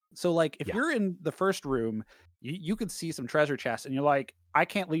 rooms. So if you're in the first room, you could see some treasure chests and you're like, I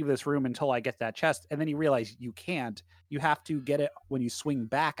can't leave this room until I get that chest. And then you realize you can't. You have to get it when you swing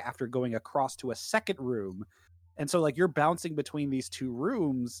back after going across to a second room. And so you're bouncing between these 2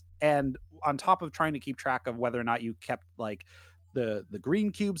 rooms, and on top of trying to keep track of whether or not you kept the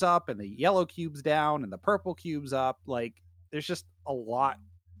green cubes up and the yellow cubes down and the purple cubes up. Like there's just a lot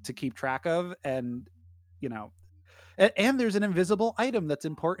to keep track of, and you know, and there's an invisible item that's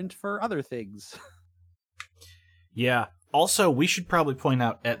important for other things. Yeah. Also, we should probably point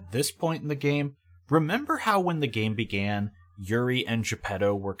out at this point in the game, remember how when the game began, Yuri and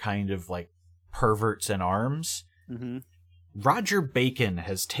Geppetto were kind of like perverts in arms? Mm-hmm. Roger Bacon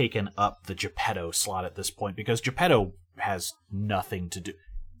has taken up the Geppetto slot at this point because Geppetto has nothing to do.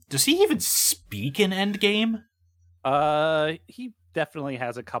 Does he even speak in Endgame? He definitely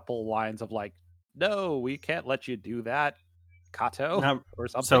has a couple lines of like, no, we can't let you do that, Kato, or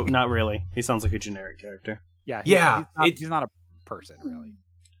something. So, not really. He sounds like a generic character. Yeah, he's not a person, really.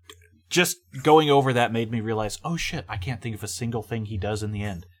 Just going over that made me realize, oh shit, I can't think of a single thing he does in the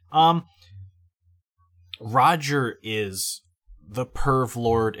end. Roger is the perv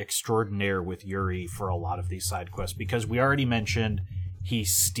lord extraordinaire with Yuri for a lot of these side quests, because we already mentioned he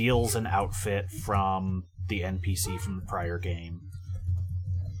steals an outfit from the NPC from the prior game.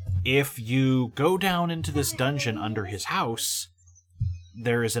 If you go down into this dungeon under his house,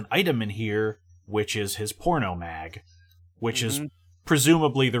 there is an item in here, which is his porno mag, which is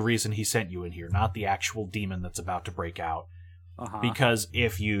presumably the reason he sent you in here, not the actual demon that's about to break out. Because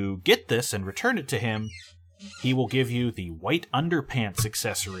if you get this and return it to him, he will give you the white underpants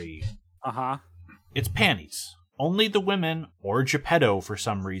accessory. It's panties. Only the women, or Geppetto for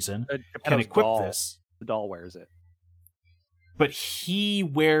some reason, can equip this. The doll wears it. But he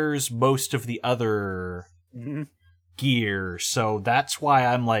wears most of the other gear, so that's why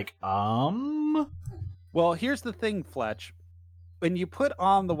I'm like, Well, here's the thing, Fletch. When you put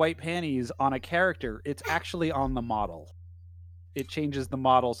on the white panties on a character, it's actually on the model. It changes the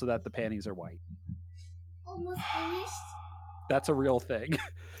model so that the panties are white. Almost finished. That's a real thing.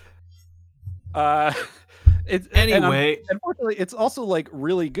 Anyway, unfortunately, it's also like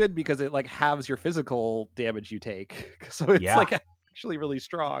really good because it like halves your physical damage you take. So it's like actually really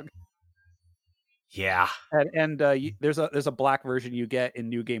strong. Yeah. And there's a black version you get in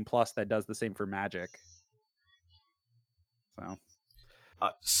New Game Plus that does the same for magic.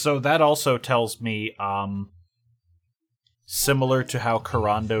 So that also tells me, similar to how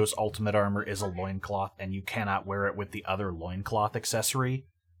Karando's ultimate armor is a loincloth and you cannot wear it with the other loincloth accessory,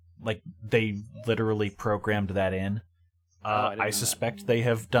 like they literally programmed that in. I suspect they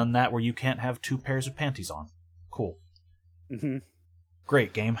have done that where you can't have two pairs of panties on. Cool.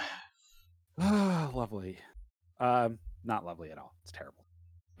 Great game. Lovely. Not lovely at all. It's terrible.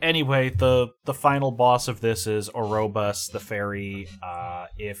 Anyway, the final boss of this is Orobus, the fairy.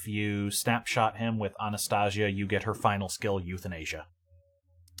 If you snapshot him with Anastasia, you get her final skill, Euthanasia.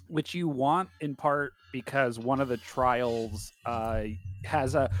 Which you want in part because one of the trials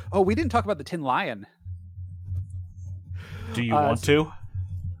has a... Oh, we didn't talk about the Tin Lion. Do you want to?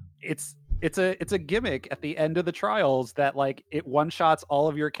 It's a gimmick at the end of the trials that like it one-shots all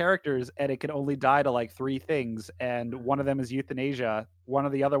of your characters and it can only die to like 3 things, and one of them is Euthanasia. One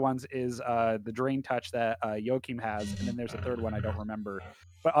of the other ones is the Drain Touch that Joachim has, and then there's a third one I don't remember.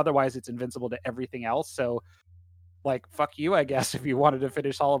 But otherwise it's invincible to everything else, so like fuck you, I guess, if you wanted to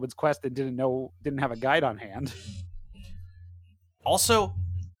finish Solomon's quest and didn't have a guide on hand. Also,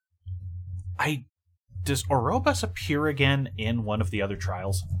 does Orobus appear again in one of the other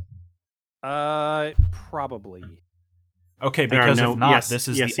trials? Probably. Okay, because if not, this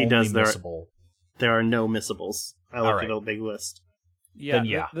is the only missable. There are no missables. I looked at a big list.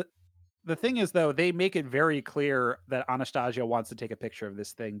 Yeah. The thing is, though, they make it very clear that Anastasia wants to take a picture of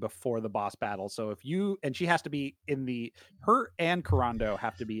this thing before the boss battle. So she has to be her and Karando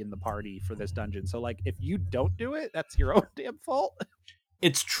have to be in the party for this dungeon. So like, if you don't do it, that's your own damn fault.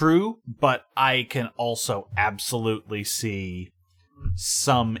 It's true, but I can also absolutely see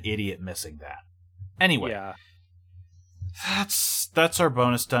some idiot missing that. Anyway, that's our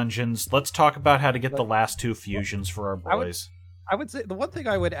bonus dungeons. Let's talk about how to get the last 2 fusions for our boys. I would say the one thing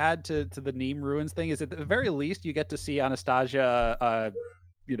I would add to the Neem Ruins thing is at the very least you get to see Anastasia.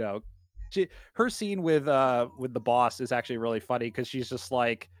 Her scene with the boss is actually really funny because she's just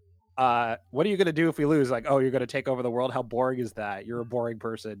like, what are you going to do if we lose? Like, oh, you're going to take over the world? How boring is that? You're a boring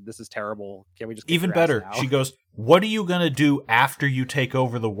person. This is terrible. Can't we just get even better? She goes, what are you going to do after you take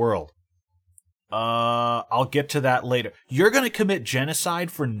over the world? I'll get to that later. You're going to commit genocide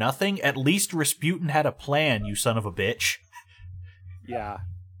for nothing? At least Rasputin had a plan, you son of a bitch. Yeah,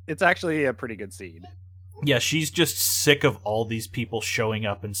 it's actually a pretty good scene. Yeah, she's just sick of all these people showing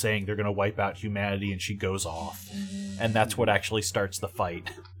up and saying they're going to wipe out humanity, and she goes off. And that's what actually starts the fight.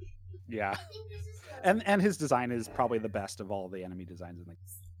 Yeah. And his design is probably the best of all the enemy designs in the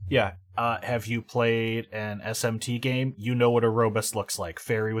Yeah. Have you played an SMT game? You know what a Robus looks like.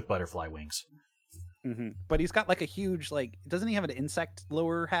 Fairy with butterfly wings. Mm-hmm. But he's got like a huge, like, doesn't he have an insect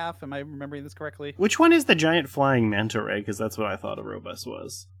lower half? Am I remembering this correctly? Which one is the giant flying manta ray? Because that's what I thought a Robus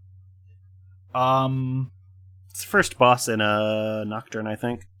was. It's the first boss in a Nocturne, I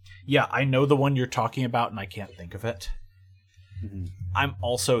think. Yeah, I know the one you're talking about, and I can't think of it. Mm-hmm. I'm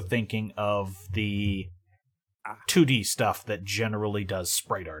also thinking of the 2D stuff that generally does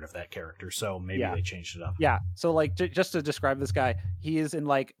sprite art of that character, so maybe they changed it up. Yeah, so like just to describe this guy, he is in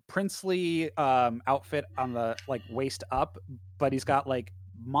like princely outfit on the like waist up, but he's got like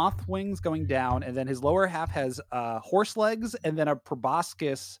moth wings going down, and then his lower half has horse legs, and then a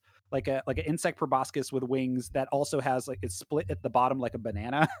proboscis, like an insect proboscis with wings that also has like it's split at the bottom like a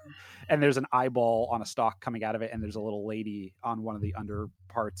banana, and there's an eyeball on a stalk coming out of it, and there's a little lady on one of the under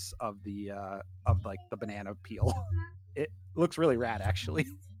parts of the like the banana peel. It looks really rad, actually.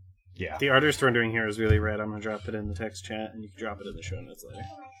 Yeah, the artist rendering here is really rad. I'm gonna drop it in the text chat, and you can drop it in the show notes later.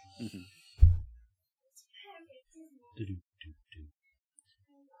 Mm-hmm.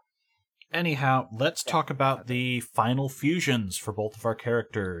 Anyhow, let's talk about the final fusions for both of our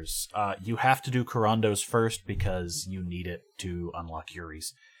characters. You have to do Karando's first because you need it to unlock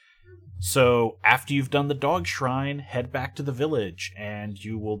Yuri's. So, after you've done the dog shrine, head back to the village, and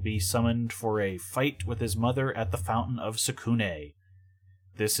you will be summoned for a fight with his mother at the Fountain of Sukune.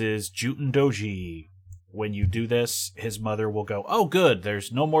 This is Juten Doji. When you do this, his mother will go, "Oh good,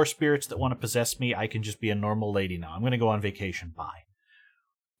 there's no more spirits that want to possess me, I can just be a normal lady now. I'm going to go on vacation,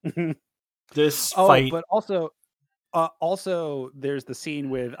 bye." This fight... but also there's the scene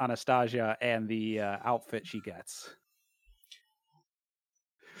with Anastasia and the outfit she gets,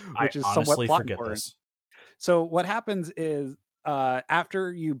 which is somewhat plot important. So what happens is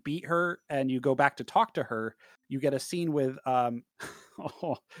after you beat her and you go back to talk to her, you get a scene with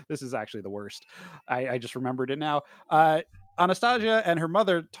this is actually the worst. I just remembered it now. Anastasia and her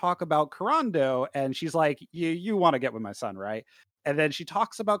mother talk about Karando, and she's like, you want to get with my son, right? And then she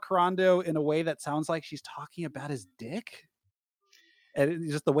talks about Karando in a way that sounds like she's talking about his dick. And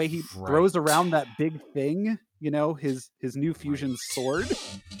it's just the way he throws around that big thing, you know, his new fusion sword.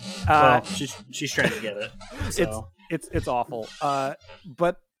 Well, she's trying to get it. So. It's awful.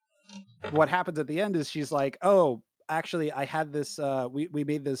 But what happens at the end is she's like, "Oh, actually, I had this. We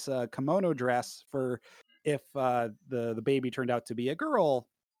made this kimono dress for if the baby turned out to be a girl.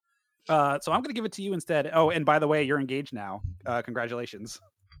 So I'm going to give it to you instead. Oh, and by the way, you're engaged now. Congratulations."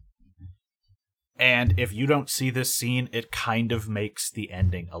 And if you don't see this scene, it kind of makes the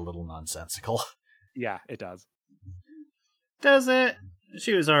ending a little nonsensical. Yeah, it does. Does it?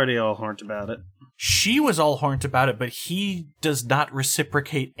 She was already all horned about it. She was all horned about it, but he does not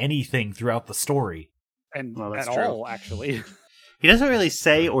reciprocate anything throughout the story. And well, at true. all, actually. He doesn't really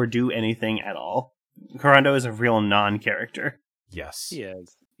say or do anything at all. Karando is a real non-character. Yes. He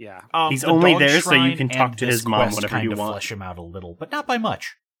is. Yeah. He's only there so you can talk to his mom whenever you want. Flesh him out a little, but not by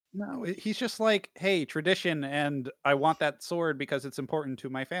much. No, he's just like, hey, tradition, and I want that sword because it's important to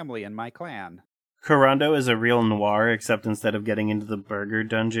my family and my clan. Karando is a real noir, except instead of getting into the burger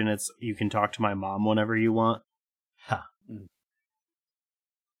dungeon, it's you can talk to my mom whenever you want. Huh.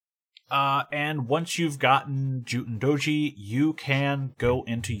 And once you've gotten Juten Doji, you can go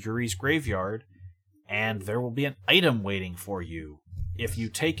into Yuri's graveyard, and there will be an item waiting for you. If you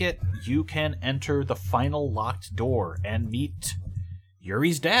take it, you can enter the final locked door and meet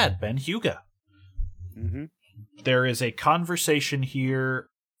Yuri's dad, Ben Hyuga. Mm-hmm. There is a conversation here.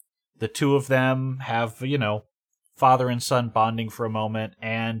 The two of them have, father and son bonding for a moment,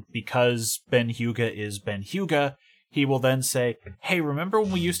 and because Ben Hyuga is Ben Hyuga, he will then say, "Hey, remember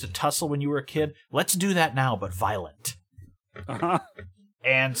when we used to tussle when you were a kid? Let's do that now, but violent." Uh-huh.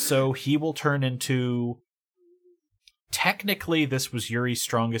 And so he will turn into... Technically, this was Yuri's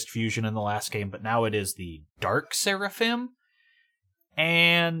strongest fusion in the last game, but now it is the Dark Seraphim.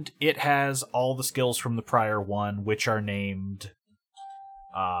 And it has all the skills from the prior one, which are named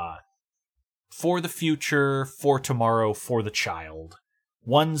For the Future, For Tomorrow, For the Child.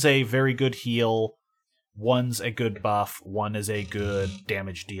 One's a very good heal, one's a good buff, one is a good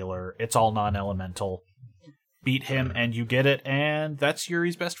damage dealer. It's all non-elemental. Beat him and you get it, and that's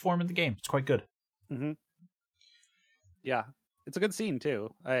Yuri's best form in the game. It's quite good. Mm-hmm. Yeah, it's a good scene, too.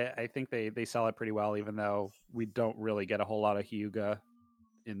 I think they sell it pretty well, even though we don't really get a whole lot of Hyuga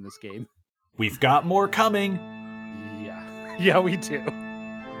in this game. We've got more coming! Yeah. Yeah, we do.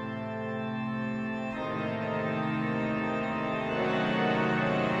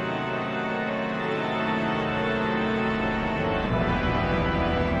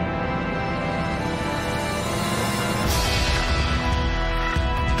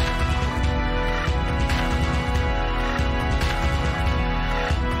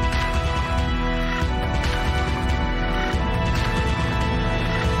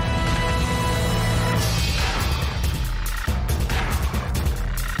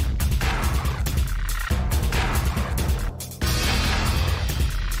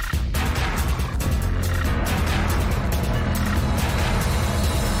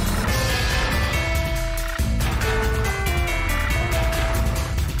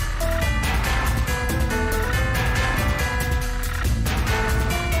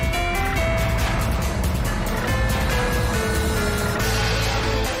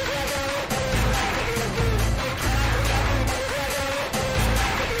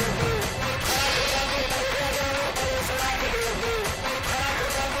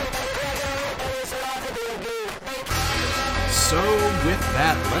 So with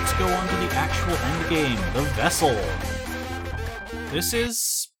that, let's go on to the actual end game, the Vessel. This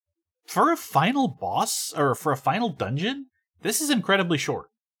is, for a final boss, or for a final dungeon, this is incredibly short.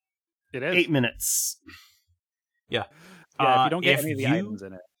 It is. 8 minutes. Yeah. Yeah, if you don't get if any of the you- items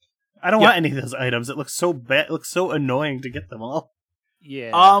in it. I don't Yeah. want any of those items. It looks so bad. It looks so annoying to get them all.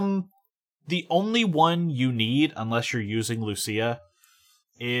 Yeah. The only one you need, unless you're using Lucia,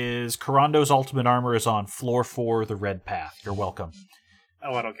 is Karando's ultimate armor is on floor 4, the red path. You're welcome.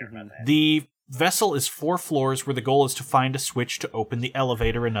 Oh, I don't care about that. The Vessel is 4 floors where the goal is to find a switch to open the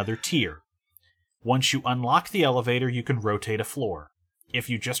elevator another tier. Once you unlock the elevator, you can rotate a floor. If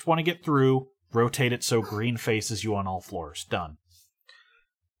you just want to get through, rotate it so green faces you on all floors. Done.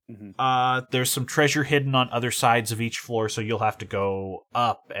 Mhm. There's some treasure hidden on other sides of each floor, so you'll have to go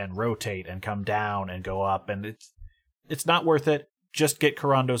up and rotate and come down and go up, and it's not worth it. Just get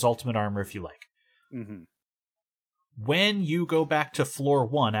Karando's ultimate armor if you like. Mhm. When you go back to floor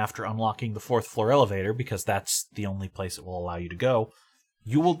 1 after unlocking the 4th floor elevator, because that's the only place it will allow you to go,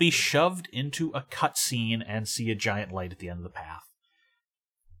 you will be shoved into a cutscene and see a giant light at the end of the path.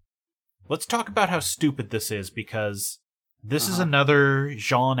 Let's talk about how stupid this is, because this is another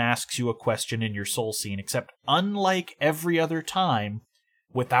Jean asks you a question in your soul scene, except unlike every other time,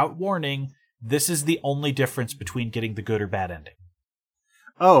 without warning, this is the only difference between getting the good or bad ending.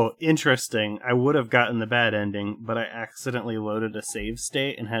 Oh, interesting. I would have gotten the bad ending, but I accidentally loaded a save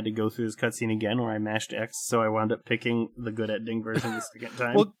state and had to go through this cutscene again where I mashed X, so I wound up picking the good ending version the second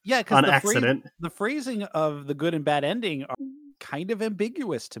time. Well, yeah, because on accident. the phrasing of the good and bad ending are kind of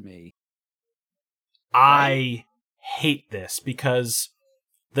ambiguous to me. I hate this because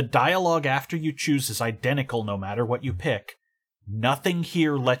the dialogue after you choose is identical no matter what you pick. Nothing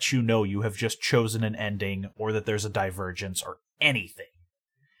here lets you know you have just chosen an ending or that there's a divergence or anything.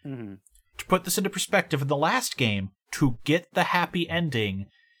 Mm-hmm. To put this into perspective, in the last game, to get the happy ending,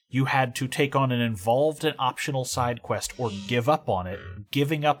 you had to take on an involved and optional side quest or give up on it.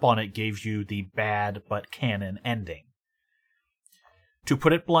 Giving up on it gave you the bad but canon ending. To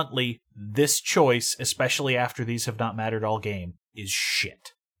put it bluntly, this choice, especially after these have not mattered all game, is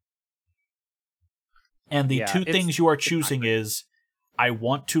shit. And the two things you are choosing is, I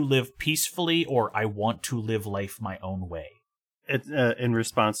want to live peacefully or I want to live life my own way. It's in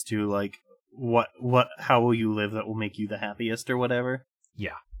response to, like, how will you live that will make you the happiest or whatever.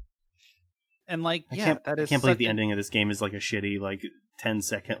 Yeah. And, like, I that is can't believe such the ending of this game is like a shitty, like,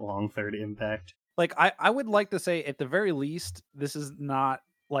 10-second long third impact. Like, I would like to say, at the very least, this is not,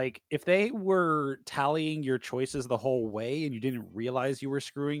 like, if they were tallying your choices the whole way and you didn't realize you were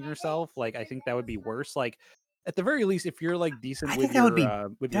screwing yourself, like, I think that would be worse. Like, at the very least, if you're, like, decent I with think that would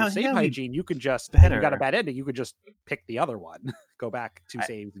be- with your that save would be hygiene, you could just, if you got a better. bad ending, you could just pick the other one. Go back 2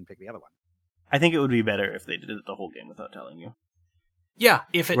 saves and pick the other one. I think it would be better if they did it the whole game without telling you. Yeah,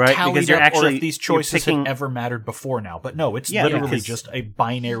 if it Right, because tallied you're up or actually- if these you're choices picking- had ever mattered before now. But no, it's Yeah, literally because- just a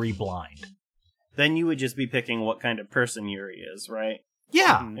binary blind. Then you would just be picking what kind of person Yuri is, right?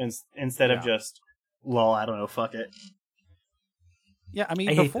 Yeah. Mhm. Instead of Yeah. just, lol, I don't know, fuck it. Yeah, I mean,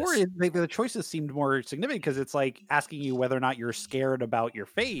 I hate before this. the choices seemed more significant because it's like asking you whether or not you're scared about your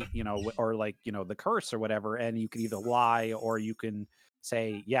fate, or like, the curse or whatever. And you can either lie or you can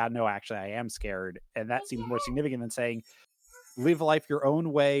say, yeah, no, actually, I am scared. And that seems more significant than saying, live life your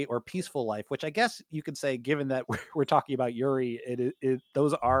own way or peaceful life, which I guess you could say, given that we're talking about Yuri,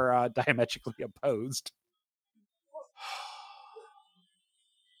 those are diametrically opposed.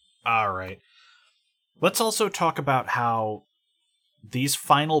 All right. Let's also talk about how these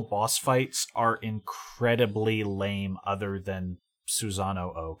final boss fights are incredibly lame other than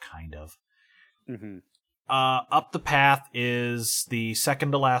Susano O, kind of. Mm-hmm. Up the path is the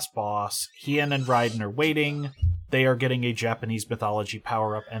second to last boss. Hien and Raiden are waiting. They are getting a Japanese mythology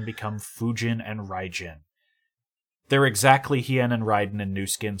power-up and become Fujin and Raijin. They're exactly Hien and Raiden in new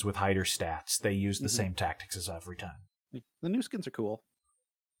skins with higher stats. They use the same tactics as every time. The new skins are cool.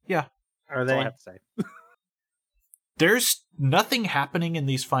 Yeah. Are That's all I they? have to say. There's nothing happening in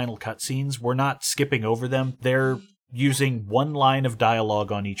these final cutscenes. We're not skipping over them. They're using one line of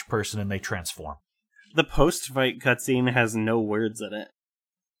dialogue on each person and they transform. The post-fight cutscene has no words in it.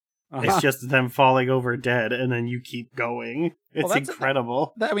 Uh-huh. It's just them falling over dead, and then you keep going. It's that's-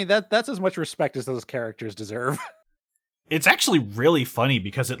 incredible. I mean, that's as much respect as those characters deserve. It's actually really funny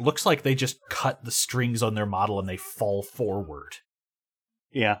because it looks like they just cut the strings on their model and they fall forward.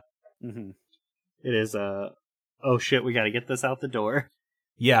 Yeah, Mm-hmm. it is oh shit, we gotta get this out the door.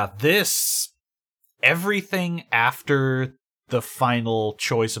 Yeah, everything after the final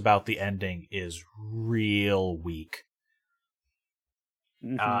choice about the ending is real weak.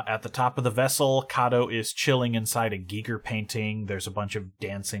 At the top of the vessel, Kato is chilling inside a Giger painting. There's a bunch of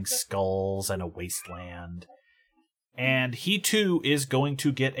dancing skulls and a wasteland. And he too is going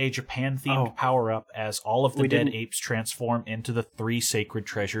to get a Japan-themed power-up as all of the dead apes transform into the 3 sacred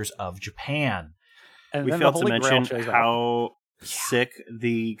treasures of Japan. And We then failed the to Holy Grail mention shows up. how sick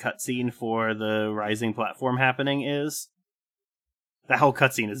the cutscene for the rising platform happening is. That whole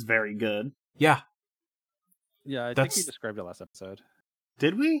cutscene is very good. Yeah. Yeah, I think That's- we described it last episode.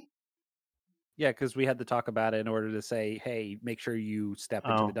 Did we? Yeah, because we had to talk about it in order to say, hey, make sure you step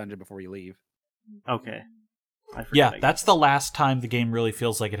into Oh. the dungeon before you leave. Okay. I forget, Yeah, I that's guess. the last time the game really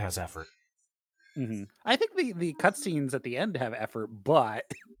feels like it has effort. I think the cutscenes at the end have effort,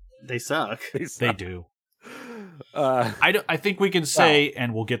 but They suck. They suck. do. Uh, I think we can say,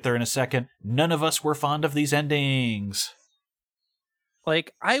 and we'll get there in a second, none of us were fond of these endings.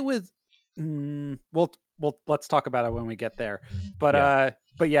 like I was, well, let's talk about it when we get there. But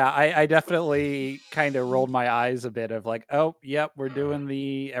yeah, I definitely kind of rolled my eyes a bit of like, oh, yep, we're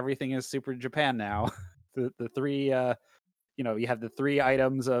doing everything is Super Japan now. the 3, you have the 3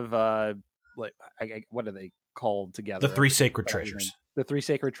 items of like what are they called together? The 3 sacred But, treasures. The 3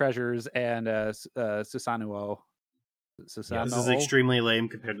 sacred treasures and Susanuo. Susanoo? This is extremely lame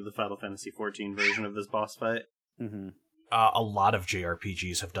compared to the Final Fantasy XIV version of this boss fight. A lot of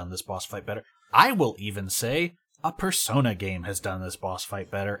JRPGs have done this boss fight better. I will even say a Persona game has done this boss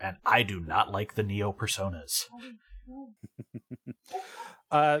fight better, and I do not like the Neo Personas.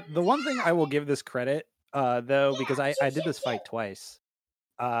 The one thing I will give this credit, though, because I did this fight twice,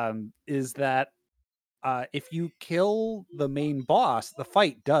 is that if you kill the main boss, the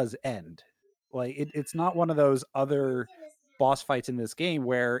fight does end. Like it's not one of those other boss fights in this game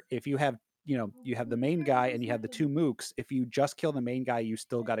where if you have you have the main guy and you have the 2 mooks. If you just kill the main guy, you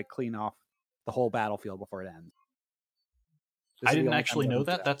still got to clean off the whole battlefield before it ends. This I is the didn't only actually time know I've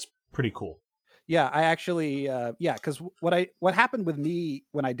done that. That's pretty cool. Yeah, I actually, because what happened with me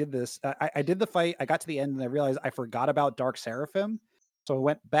when I did this, I did the fight, I got to the end and I realized I forgot about Dark Seraphim, so I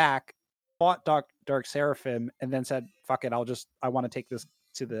went back, fought Dark Seraphim, and then said, "Fuck it, I want to take this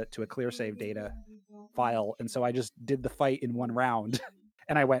to a clear save data file," and so I just did the fight in one round,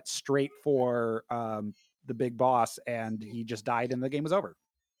 and I went straight for the big boss, and he just died, and the game was over.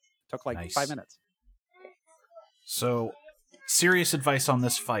 Took like Nice. 5 minutes. So, serious advice on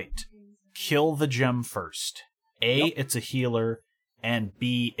this fight. Kill the gem first. A, Yep. it's a healer, and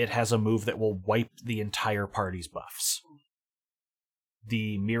B, it has a move that will wipe the entire party's buffs.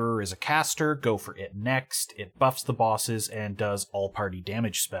 The mirror is a caster, go for it next. It buffs the bosses and does all party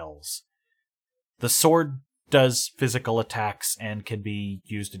damage spells. The sword does physical attacks and can be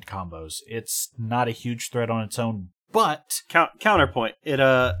used in combos. It's not a huge threat on its own, but Counterpoint. It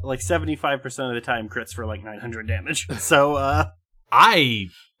like 75% of the time crits for like 900 damage. So I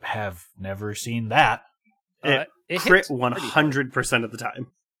have never seen that. it It crit hits pretty hard. 100% of the time.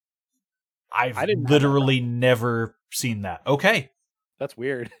 I've I didn't have that literally never seen that. Okay. That's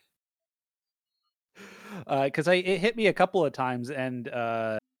weird. Because it hit me a couple of times, and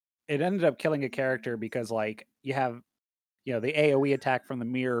it ended up killing a character because, like, you have, the AOE attack from the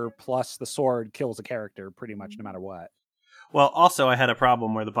mirror plus the sword kills a character pretty much no matter what. Well, also I had a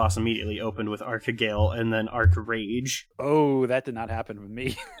problem where the boss immediately opened with Archegale and then Arch Rage Oh, that did not happen with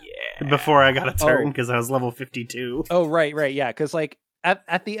me. before I got a turn Oh. because I was level 52. Oh, right, yeah. Because like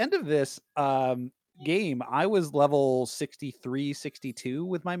at the end of this game, I was level 63, 62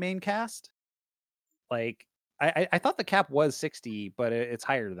 with my main cast. Like I thought the cap was 60, but it's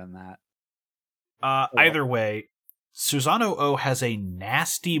higher than that. Either way, Susanoo O has a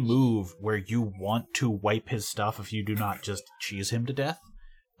nasty move where you want to wipe his stuff if you do not just cheese him to death.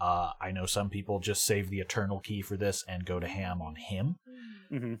 I know some people just save the Eternal Key for this and go to ham on him.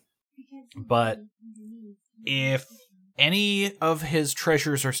 Mm-hmm. But if any of his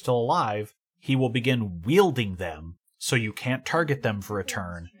treasures are still alive, he will begin wielding them so you can't target them for a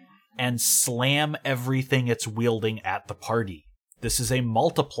turn and slam everything it's wielding at the party. This is a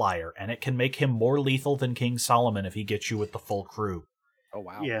multiplier, and it can make him more lethal than King Solomon if he gets you with the full crew. Oh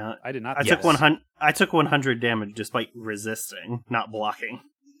wow! Yeah, I did not. I see took this. 100. I took 100 damage despite resisting, not blocking.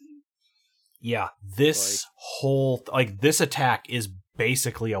 Yeah, this whole this attack is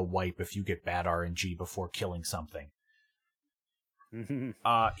basically a wipe if you get bad RNG before killing something. Mhm.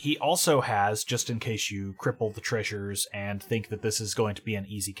 He also has, just in case you cripple the treasures and think that this is going to be an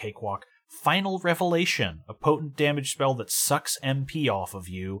easy cakewalk, Final Revelation, a potent damage spell that sucks MP off of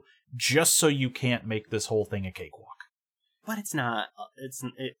you just so you can't make this whole thing a cakewalk. But it's not.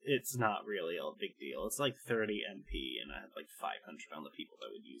 It's not really a big deal. It's like 30 MP, and I have like 500 on the people that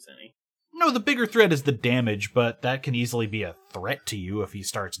would use any. No, the bigger threat is the damage, but that can easily be a threat to you if he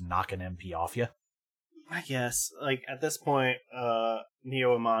starts knocking MP off you. I guess, like, at this point,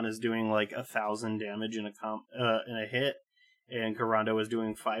 Neo Amon is doing, like, 1,000 damage in a hit, and Karando is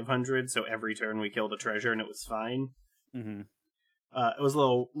doing 500, so every turn we killed a treasure and it was fine. Mm-hmm. It was a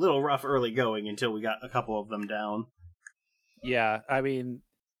little rough early going until we got a couple of them down. Yeah, I mean,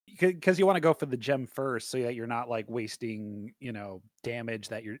 because you want to go for the gem first so that you're not, like, wasting, damage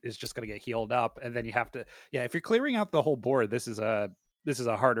that is just going to get healed up, and then you have to... Yeah, if you're clearing out the whole board, this is a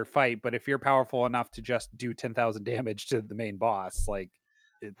harder fight, but if you're powerful enough to just do 10,000 damage to the main boss, like,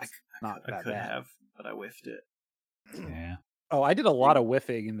 it's not that I could bad. have, but I whiffed it. Yeah. Oh, I did a lot of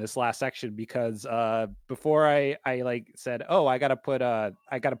whiffing in this last section because before I like said, oh, I gotta put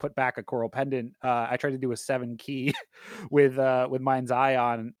back a coral pendant. I tried to do a 7 key with Mind's Eye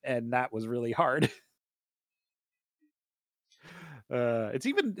on, and that was really hard.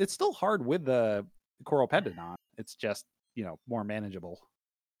 It's still hard with the coral pendant on. It's just more manageable.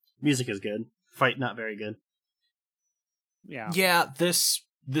 Music is good. Fight not very good. Yeah,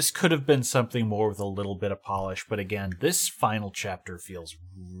 this could have been something more with a little bit of polish, but again, this final chapter feels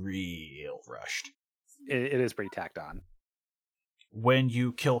real rushed. It is pretty tacked on. When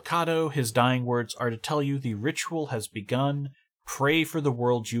you kill Kato, his dying words are to tell you the ritual has begun, pray for the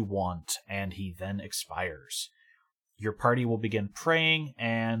world you want, and he then expires. Your party will begin praying,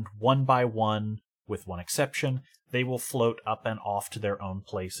 and one by one, with one exception, they will float up and off to their own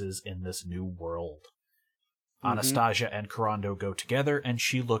places in this new world. Mm-hmm. Anastasia and Karando go together, and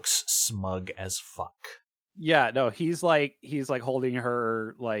she looks smug as fuck. Yeah, no, he's like holding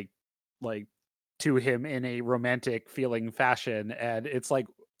her like to him in a romantic feeling fashion, and it's like,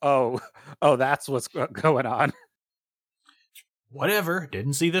 oh, that's what's going on. Whatever,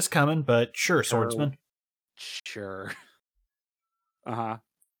 didn't see this coming, but sure, swordsman. Sure. Uh-huh.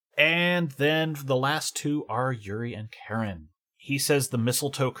 And then the last two are Yuri and Karen. He says the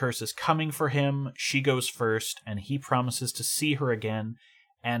mistletoe curse is coming for him, she goes first, and he promises to see her again,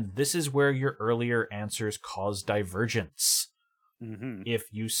 and this is where your earlier answers cause divergence. Mm-hmm. If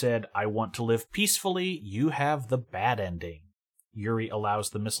you said, I want to live peacefully, you have the bad ending. Yuri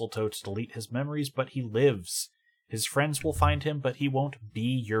allows the mistletoe to delete his memories, but he lives. His friends will find him, but he won't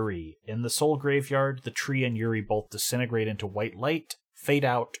be Yuri. In the soul graveyard, the tree and Yuri both disintegrate into white light, fade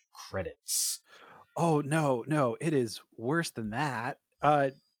out, credits. Oh, no, it is worse than that.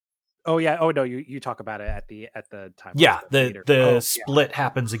 Oh yeah, oh no, you talk about it at the time. Yeah, the split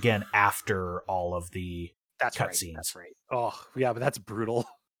happens again after all of the cutscenes. That's right. Oh, yeah, but that's brutal.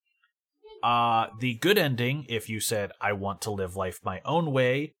 The good ending, if you said, I want to live life my own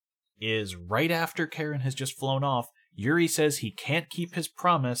way, is right after Karen has just flown off. Yuri says he can't keep his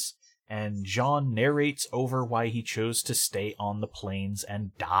promise, and Jean narrates over why he chose to stay on the plains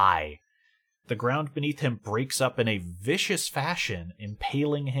and die. The ground beneath him breaks up in a vicious fashion,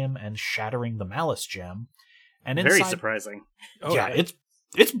 impaling him and shattering the Malice Gem. And inside... Very surprising. Oh, yeah,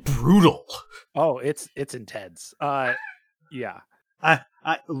 it's brutal. Oh, it's intense. Yeah.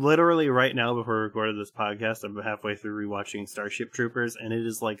 I literally right now before we recorded this podcast, I'm halfway through rewatching Starship Troopers, and it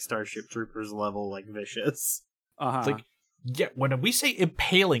is like Starship Troopers level, like, vicious. Uh-huh. Like, yeah, when we say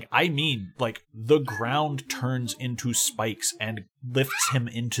impaling, I mean, like, the ground turns into spikes and lifts him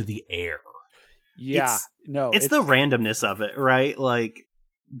into the air. Yeah, it's the randomness of it, right? Like,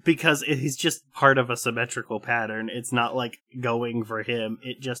 because he's just part of a symmetrical pattern. It's not like going for him.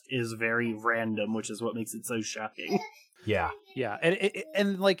 It just is very random, which is what makes it so shocking. Yeah. Yeah,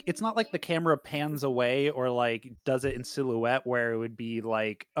 and like it's not like the camera pans away or like does it in silhouette where it would be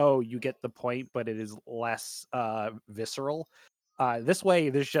like, oh, you get the point, but it is less visceral. This way,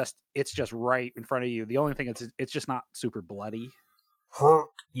 it's just right in front of you. The only thing is it's just not super bloody.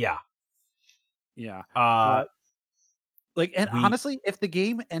 Yeah. Yeah. And honestly, if the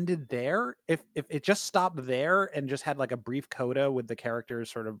game ended there, if it just stopped there and just had like a brief coda with the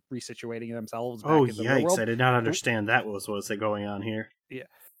characters sort of resituating themselves back in the real world, I did not understand that was going on here. Yeah.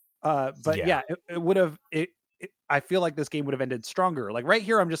 But yeah, it would have I feel like this game would have ended stronger. Like right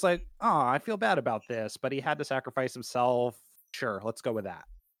here, I'm just like, oh, I feel bad about this, but he had to sacrifice himself. Sure, let's go with that.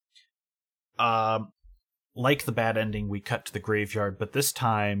 Like the bad ending, we cut to the graveyard, but this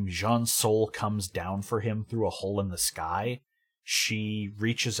time, Jean's soul comes down for him through a hole in the sky. She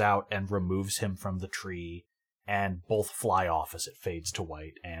reaches out and removes him from the tree, and both fly off as it fades to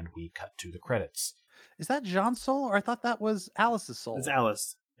white, and we cut to the credits. Is that Jean's soul, or I thought that was Alice's soul? It's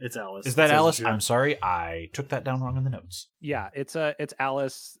Alice. It's Alice. Is that Alice? Jean. I'm sorry, I took that down wrong in the notes. Yeah, it's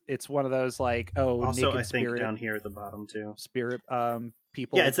Alice. It's one of those like, also naked I think spirit, down here at the bottom too. Spirit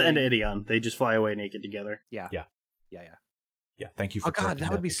people. Yeah, it's the end of Idion. They just fly away naked together. Yeah. Yeah, thank you for Oh god, correcting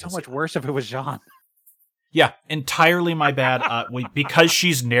that would be so because, much worse if it was Jean. Yeah, entirely my bad. Because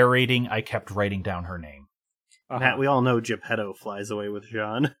she's narrating, I kept writing down her name. Matt, we all know Geppetto flies away with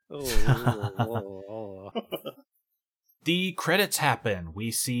Jean. The credits happen.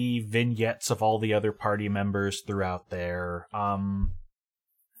 We see vignettes of all the other party members throughout there.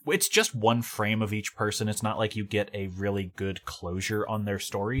 It's just one frame of each person. It's not like you get a really good closure on their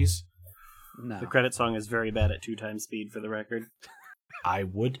stories. No. The credit song is very bad at 2x speed, for the record. I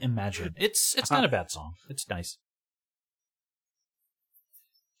would imagine. It's not a bad song. It's nice.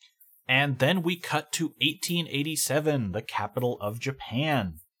 And then we cut to 1887, the capital of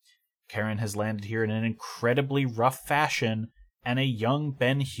Japan. Karen has landed here in an incredibly rough fashion, and a young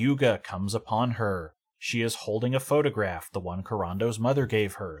Ben Hyuga comes upon her. She is holding a photograph, the one Kurando's mother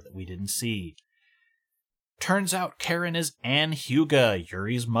gave her, that we didn't see. Turns out Karen is Anne Hyuga,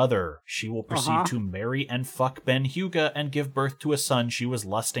 Yuri's mother. She will proceed to marry and fuck Ben Hyuga and give birth to a son she was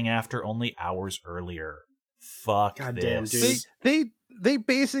lusting after only hours earlier. Fuck Goddamn, this. dude. They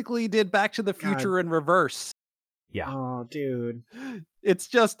basically did Back to the Future in reverse. Yeah. Oh, dude. It's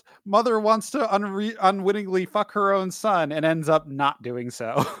just mother wants to unwittingly fuck her own son and ends up not doing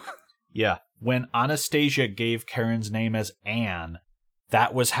so. Yeah. When Anastasia gave Karen's name as Anne,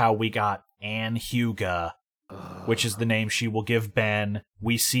 that was how we got Anne Hyuga, which is the name she will give Ben.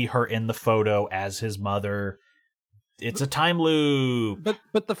 We see her in the photo as his mother. It's a time loop.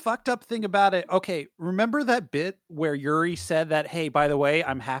 But the fucked up thing about it, okay, remember that bit where Yuri said that, hey, by the way,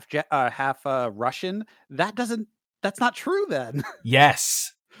 I'm half Russian? That's not true then.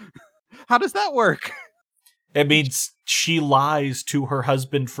 Yes. How does that work? It means she lies to her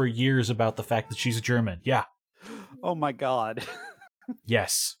husband for years about the fact that she's German. Yeah. Oh my god.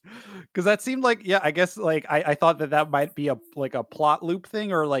 Yes. Because that seemed like, yeah, I guess like I thought that might be a plot loop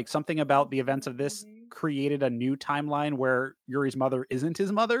thing, or like something about the events of this created a new timeline where Yuri's mother isn't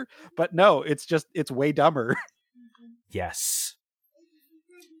his mother. But no, it's way dumber. Yes.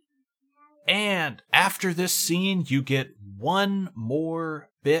 And after this scene, you get one more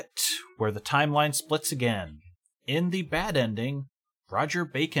bit where the timeline splits again. In the bad ending, Roger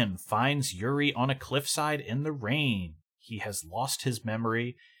Bacon finds Yuri on a cliffside in the rain. He has lost his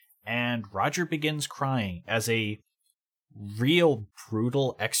memory, and Roger begins crying as a real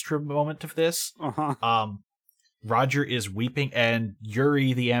brutal extra moment of this. Roger is weeping, and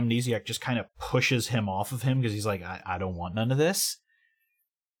Yuri, the amnesiac, just kind of pushes him off of him because he's like, I don't want none of this.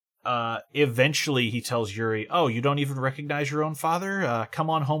 Eventually he tells Yuri, oh, you don't even recognize your own father? Come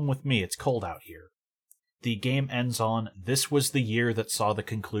on home with me. It's cold out here. The game ends on, this was the year that saw the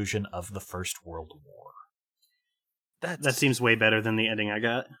conclusion of the First World War. That seems way better than the ending I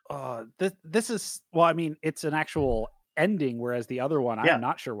got. This is, well, I mean, it's an actual ending, whereas the other one, I'm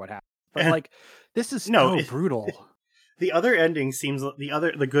not sure what happened. But like, this is so brutal. The other ending seems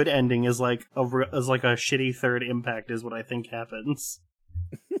the good ending is like a shitty third impact is what I think happens.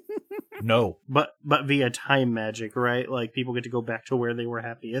 No, but via time magic, right? Like people get to go back to where they were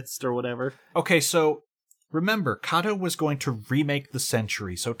happiest or whatever. Okay, so remember, Kato was going to remake the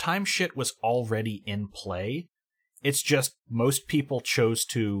Century, so time shit was already in play. It's just most people chose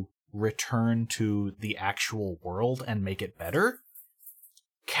to return to the actual world and make it better.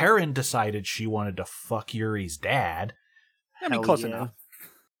 Karen decided she wanted to fuck Yuri's dad. I mean, close enough.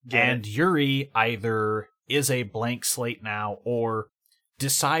 And Yuri either is a blank slate now or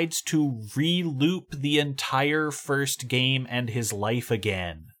decides to re-loop the entire first game and his life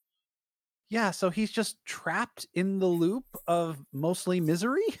again. Yeah, so he's just trapped in the loop of mostly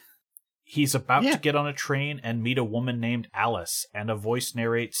misery? He's about to get on a train and meet a woman named Alice, and a voice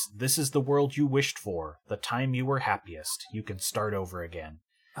narrates, this is the world you wished for, the time you were happiest. You can start over again.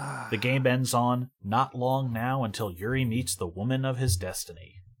 The game ends on, not long now until Yuri meets the woman of his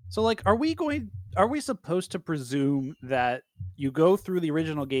destiny. So, like, are we supposed to presume that you go through the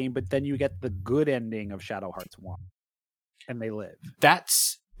original game, but then you get the good ending of Shadow Hearts 1, and they live?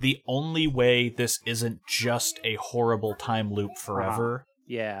 That's the only way this isn't just a horrible time loop forever.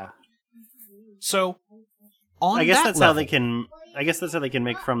 Yeah. So, I guess that's how they can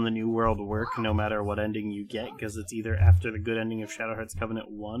make From the New World work, no matter what ending you get, because it's either after the good ending of Shadow Hearts Covenant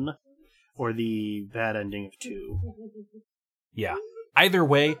 1 or the bad ending of 2. Yeah. Either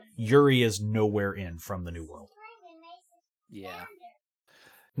way, Yuri is nowhere in From the New World. Yeah.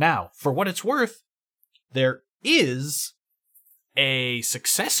 Now, for what it's worth, there is a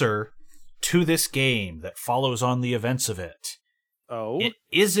successor to this game that follows on the events of it. Oh? It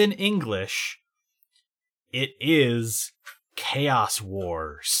is in English. It is Chaos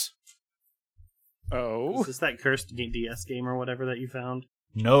Wars. Oh? Is this that cursed DS game or whatever that you found?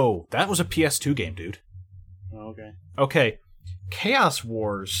 No, that was a PS2 game, dude. Oh, okay. Okay, Chaos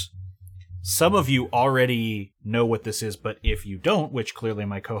Wars, some of you already know what this is, but if you don't, which clearly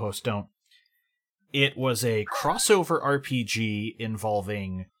my co-hosts don't, it was a crossover RPG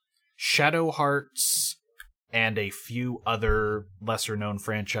involving Shadow Hearts and a few other lesser-known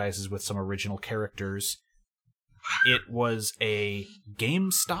franchises with some original characters. It was a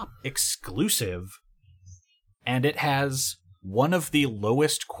GameStop exclusive, and it has one of the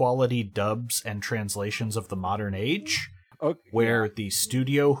lowest quality dubs and translations of the modern age, where the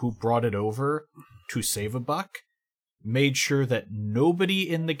studio who brought it over to save a buck made sure that nobody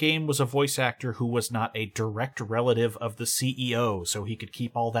in the game was a voice actor who was not a direct relative of the CEO, so he could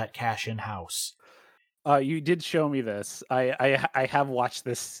keep all that cash in-house. You did show me this. I have watched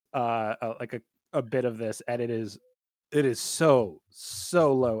this, like a bit of this, and it is so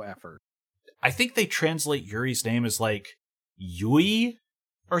low effort. I think they translate Yuri's name as like Yui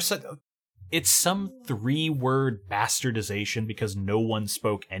or something. It's some 3-word bastardization because no one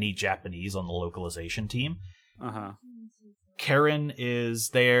spoke any Japanese on the localization team. Uh-huh. Karen is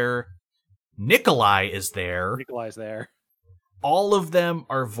there. Nikolai is there. Nikolai's there. All of them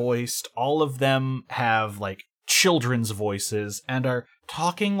are voiced. All of them have like children's voices and are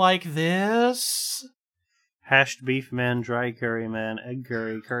talking like this. Hashed beef man, dry curry man, egg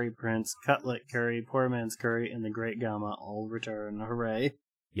curry, curry prince, cutlet curry, poor man's curry, and the great gamma all return. Hooray.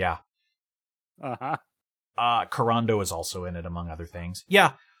 Yeah. Uh-huh. Karando is also in it, among other things.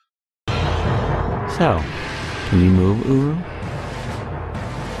 Yeah. So, can you move, Uru?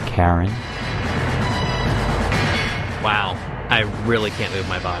 Karen? Wow, I really can't move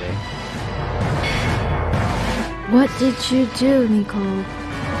my body. What did you do, Nicole?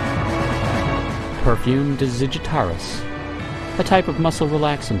 Perfume de Zigitaris, a type of muscle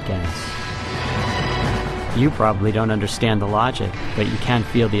relaxant gas. You probably don't understand the logic, but you can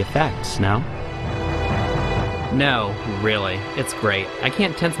feel the effects, no? No, really, it's great. I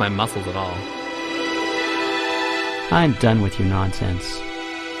can't tense my muscles at all. I'm done with your nonsense.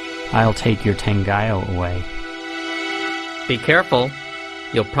 I'll take your Tengayo away. Be careful.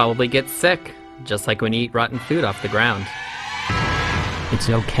 You'll probably get sick, just like when you eat rotten food off the ground. It's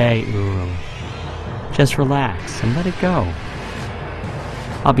okay, Uru. Just relax and let it go.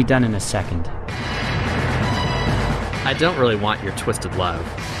 I'll be done in a second. I don't really want your twisted love.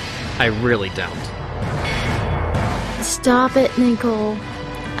 I really don't. Stop it, Nicole.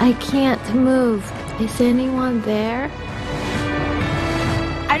 I can't move. Is anyone there?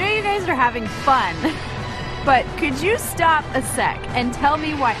 I know you guys are having fun, but could you stop a sec and tell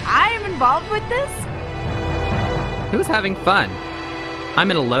me why I am involved with this? Who's having fun?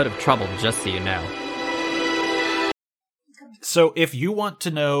 I'm in a load of trouble, just so you know. So if you want to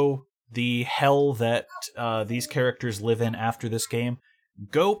know the hell that these characters live in after this game,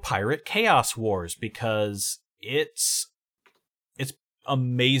 go pirate Chaos Wars, because it's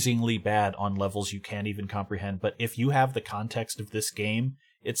amazingly bad on levels you can't even comprehend. But if you have the context of this game,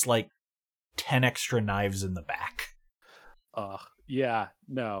 it's like 10 extra knives in the back. Yeah,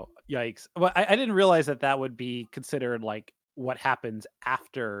 no, yikes. Well, I didn't realize that would be considered like what happens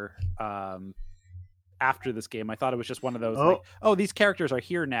after this game. I thought it was just one of those, these characters are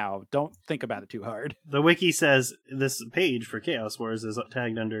here now. Don't think about it too hard. The wiki says this page for Chaos Wars is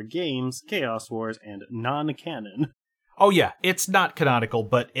tagged under Games, Chaos Wars, and Non-Canon. Oh yeah, it's not canonical,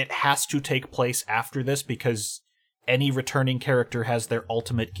 but it has to take place after this because any returning character has their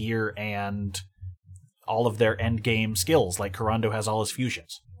ultimate gear and all of their end game skills, like Karando has all his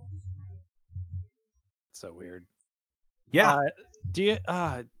fusions. So weird. Yeah.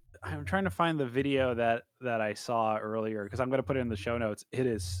 I'm trying to find the video that I saw earlier because I'm going to put it in the show notes. It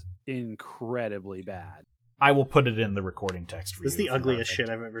is incredibly bad. I will put it in the recording text for you. This is the ugliest shit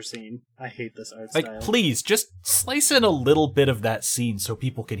I've ever seen. I hate this art style. Please, just slice in a little bit of that scene so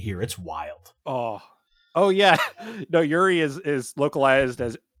people can hear. It's wild. Oh yeah. No, Yuri is localized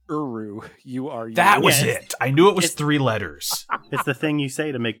as Uru. You are Yuri. That was it. I knew it was 3 letters. It's the thing you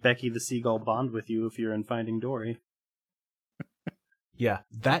say to make Becky the Seagull bond with you if you're in Finding Dory. Yeah,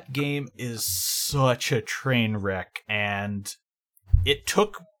 that game is such a train wreck, and it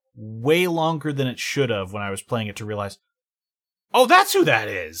took way longer than it should have when I was playing it to realize, oh, that's who that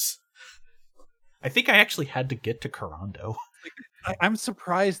is. I think I actually had to get to Karando. I'm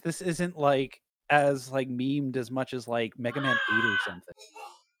surprised this isn't like as like memed as much as like Mega Man 8 or something.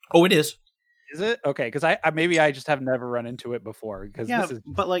 Oh, it is. Is it? Okay, because I maybe I just have never run into it before.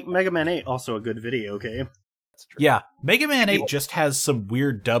 But like Mega Man 8, also a good video game. That's true. Yeah, Mega Man 8 just has some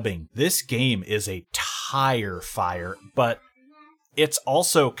weird dubbing. This game is a tire fire, but it's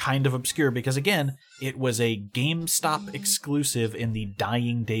also kind of obscure because, again, it was a GameStop exclusive in the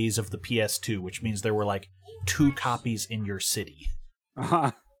dying days of the PS2, which means there were like 2 copies in your city.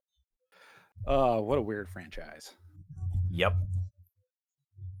 What a weird franchise. Yep.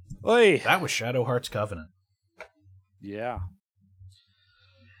 Oy. That was Shadow Hearts Covenant. Yeah.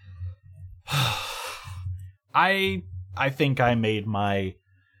 I think I made my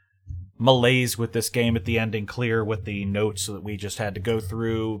malaise with this game at the ending clear with the notes that we just had to go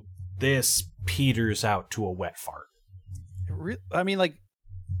through. This peters out to a wet fart. I mean, like,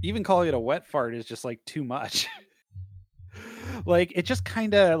 even calling it a wet fart is just, like, too much. Like, it just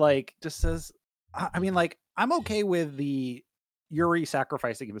kind of, like, just says... I mean, like, I'm okay with the Yuri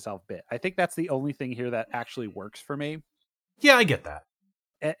sacrificing himself bit. I think that's the only thing here that actually works for me. Yeah, I get that.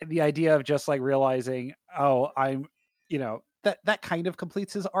 The idea of just, like, realizing, I'm, that kind of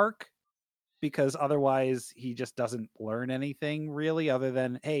completes his arc, because otherwise he just doesn't learn anything really other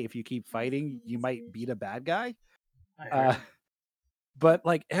than, hey, if you keep fighting, you might beat a bad guy. But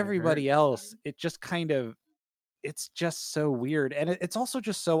like everybody else, it just kind of, it's just so weird. And it's also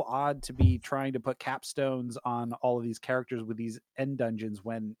just so odd to be trying to put capstones on all of these characters with these end dungeons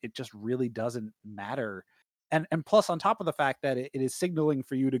when it just really doesn't matter. And plus, on top of the fact that it is signaling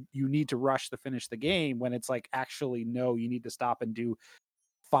for you need to rush to finish the game, when it's like, actually, no, you need to stop and do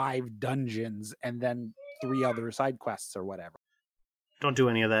 5 dungeons and then 3 other side quests or whatever. Don't do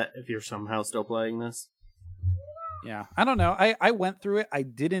any of that if you're somehow still playing this. Yeah, I don't know. I went through it.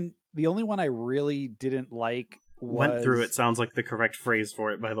 The only one I really didn't like was... Went through it sounds like the correct phrase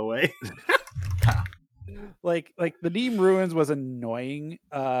for it, by the way. like the Neem Ruins was annoying,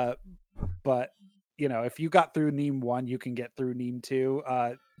 but if you got through Neem 1, you can get through Neem 2.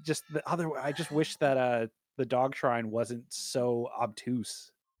 I just wish that the Dog Shrine wasn't so obtuse.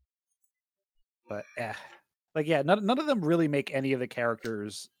 But none of them really make any of the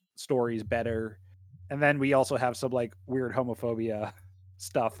characters' stories better. And then we also have some like weird homophobia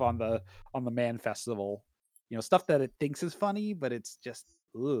stuff on the Man Festival. Stuff that it thinks is funny, but it's just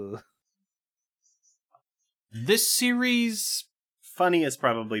ugh. This series, funny is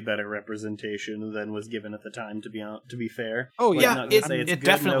probably better representation than was given at the time, to be fair. Oh like, yeah, it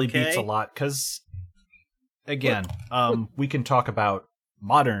definitely beats a lot, because again, we can talk about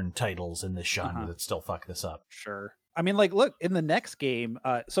modern titles in this genre that still fuck this up. Sure. I mean, like, look, in the next game,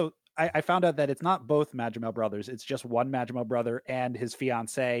 so I found out that it's not both Majima brothers, it's just one Majima brother and his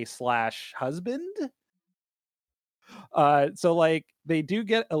fiance/husband. So like they do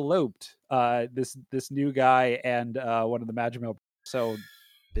get eloped, this new guy and one of the Majima. So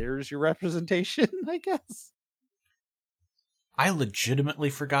there's your representation, I guess. I legitimately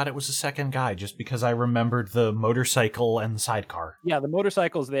forgot it was a second guy just because I remembered the motorcycle and the sidecar. Yeah, the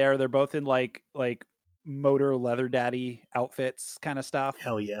motorcycle's there. They're both in like motor leather daddy outfits kind of stuff.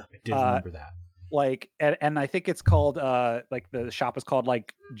 Hell yeah. I did remember that. Like, and I think it's called like the shop is called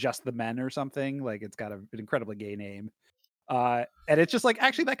like Just the Men or something. Like it's got an incredibly gay name. And it's just like,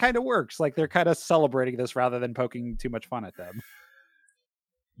 actually that kind of works. Like they're kind of celebrating this rather than poking too much fun at them.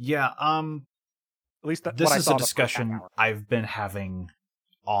 Yeah, at least this is a discussion I've been having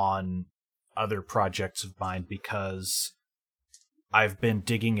on other projects of mine, because I've been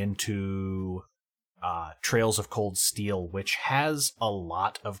digging into Trails of Cold Steel, which has a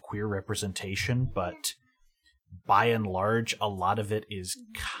lot of queer representation, but by and large, a lot of it is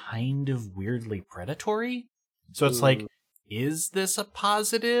kind of weirdly predatory. So it's like, is this a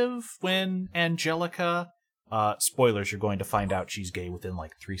positive when Angelica... spoilers, you're going to find out she's gay within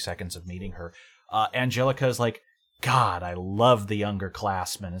like 3 seconds of meeting her. Angelica is like, God, I love the younger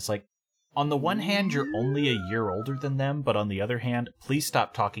classmen. It's like, on the one hand, you're only a year older than them, but on the other hand, please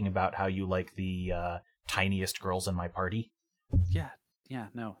stop talking about how you like the tiniest girls in my party. Yeah,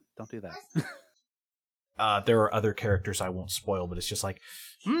 no, don't do that. There are other characters I won't spoil, but it's just like,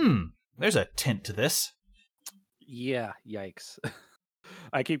 there's a tint to this. Yeah, yikes.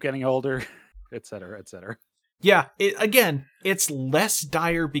 I keep getting older, etc., etc. Yeah, it's less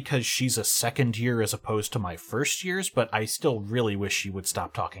dire because she's a second year as opposed to my first years, but I still really wish she would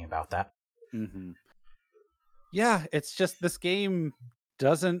stop talking about that. Mm-hmm. Yeah, it's just this game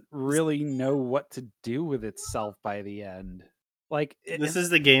doesn't really know what to do with itself by the end. Like this is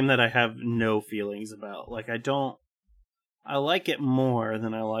the game that I have no feelings about. Like I like it more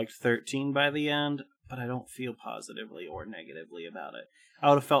than I liked 13 by the end, but I don't feel positively or negatively about it. I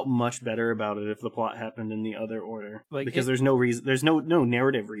would have felt much better about it if the plot happened in the other order. Like because there's no reason, there's no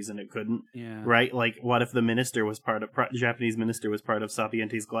narrative reason it couldn't. Yeah. Right? Like, what if the minister was Japanese minister was part of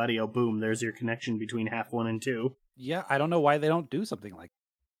Sapienti's Gladio? Boom, there's your connection between half 1 and 2. Yeah, I don't know why they don't do something like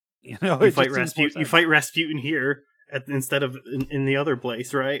that. You fight Rasputin here instead of in the other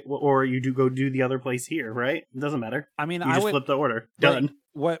place, right? Or you do go do the other place here, right? It doesn't matter. I mean, you just flip the order. Done.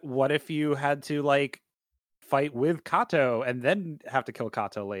 What if you had to like fight with Kato and then have to kill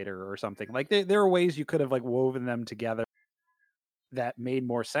Kato later or something. Like there are ways you could have like woven them together that made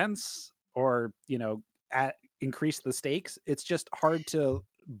more sense, or increase the stakes. It's just hard to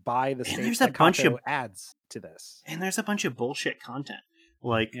buy the stakes that Kato adds to this. And there's a bunch of bullshit content.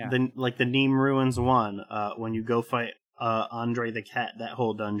 Like the Neem Ruins one, when you go fight Andre the Cat, that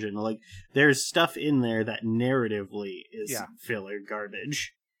whole dungeon. Like there's stuff in there that narratively is filler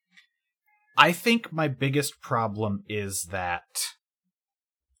garbage. I think my biggest problem is that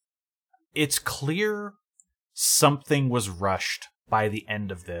it's clear something was rushed by the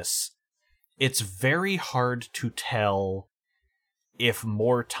end of this. It's very hard to tell if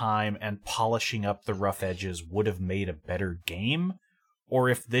more time and polishing up the rough edges would have made a better game, or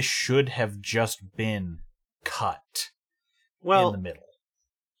if this should have just been cut in the middle.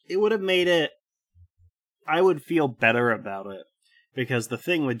 It would have made it... I would feel better about it. Because the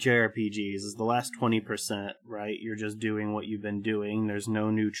thing with JRPGs is the last 20%, right? You're just doing what you've been doing. There's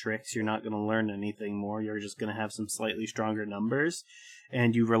no new tricks. You're not going to learn anything more. You're just going to have some slightly stronger numbers.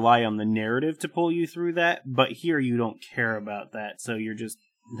 And you rely on the narrative to pull you through that. But here you don't care about that. So you're just...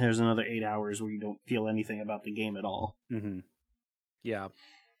 There's another 8 hours where you don't feel anything about the game at all. Mm-hmm. Yeah.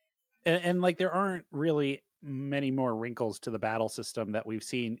 And like there aren't really many more wrinkles to the battle system that we've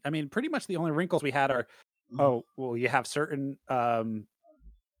seen. I mean, pretty much the only wrinkles we had are... you have certain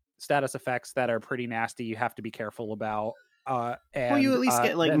status effects that are pretty nasty. You have to be careful about. And, you at least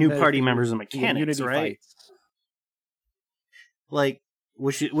get like new party members and mechanics, right? Fights. Like,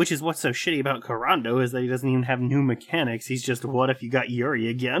 which is what's so shitty about Corando is that he doesn't even have new mechanics. He's just, what if you got Yuri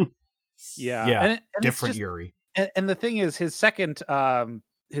again? Yeah, and different Yuri. And the thing is, his second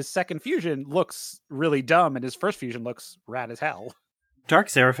fusion looks really dumb, and his first fusion looks rad as hell. Dark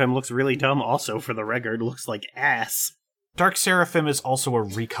Seraphim looks really dumb also, for the record. Looks like ass. Dark Seraphim is also a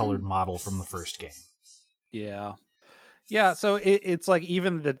recolored model from the first game. Yeah. Yeah, so it's like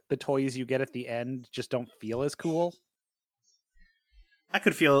even the toys you get at the end just don't feel as cool. I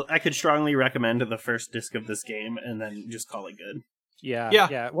could strongly recommend the first disc of this game and then just call it good.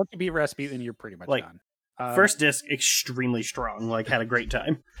 Yeah. Once you beat Rasputin, you're pretty much done. First disc, extremely strong. Like, had a great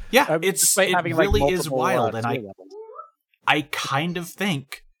time. Yeah, it really is wild, and I kind of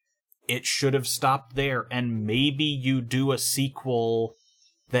think it should have stopped there, and maybe you do a sequel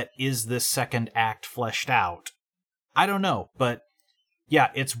that is this second act fleshed out. I don't know, but yeah,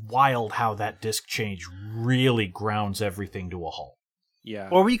 it's wild how that disc change really grounds everything to a halt. Yeah.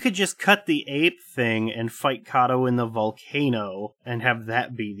 Or we could just cut the ape thing and fight Kato in the volcano and have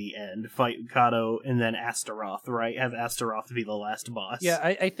that be the end. Fight Kato and then Astaroth, right? Have Astaroth be the last boss. Yeah,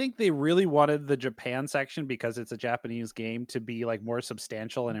 I think they really wanted the Japan section, because it's a Japanese game, to be like more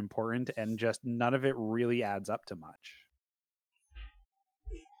substantial and important, and just none of it really adds up to much.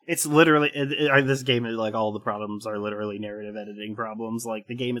 It's literally... this game, like, all the problems are literally narrative editing problems. Like,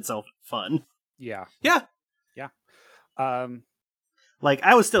 the game itself is fun. Yeah. Yeah. Like,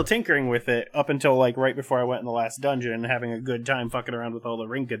 I was still tinkering with it up until, like, right before I went in the last dungeon, having a good time fucking around with all the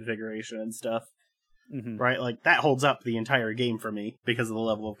ring configuration and stuff. Mm-hmm. Right? Like, that holds up the entire game for me because of the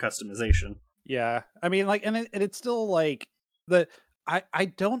level of customization. Yeah. I mean, like, and it's still, like, I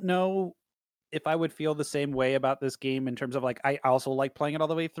don't know if I would feel the same way about this game in terms of, like, I also like playing it all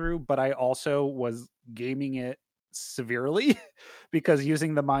the way through, but I also was gaming it severely because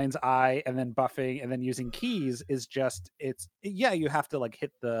using the mind's eye and then buffing and then using keys is just, you have to like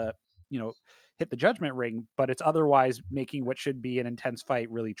hit the judgment ring, but it's otherwise making what should be an intense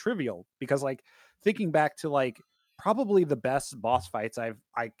fight really trivial. Because like thinking back to like probably the best boss fights I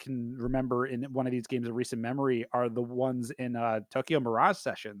can remember in one of these games of recent memory are the ones in Tokyo Mirage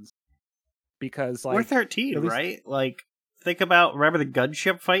Sessions, because like, or 13, right? Like, remember the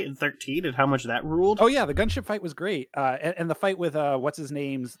gunship fight in 13 and how much that ruled? Oh yeah, the gunship fight was great. And the fight with what's his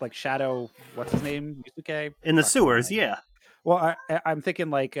name's like Shadow, what's his name? Yusuke? In the sewers, yeah. Well, I'm thinking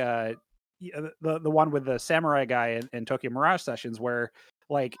like the one with the samurai guy in Tokyo Mirage Sessions, where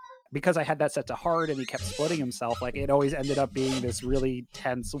like, because I had that set to hard and he kept splitting himself, like it always ended up being this really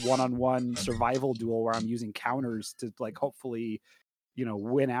tense one-on-one survival duel where I'm using counters to like hopefully,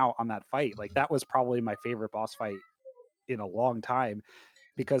 win out on that fight. Like that was probably my favorite boss fight in a long time,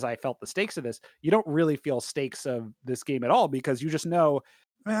 because I felt the stakes of this. You don't really feel stakes of this game at all, because you just know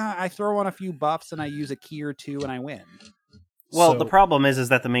I throw on a few buffs and I use a key or two and I win. Well, the problem is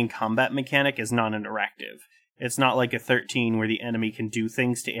that the main combat mechanic is non-interactive. It's not like a 13 where the enemy can do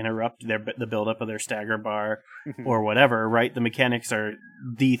things to interrupt the buildup of their stagger bar or whatever, right? The mechanics are...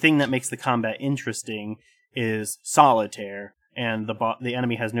 The thing that makes the combat interesting is solitaire, and the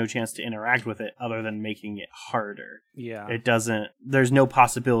enemy has no chance to interact with it other than making it harder. Yeah. It doesn't. There's no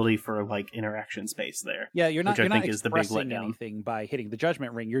possibility for like interaction space there. Yeah, you're not. which I You're think not is the big expressing letdown. anything by hitting the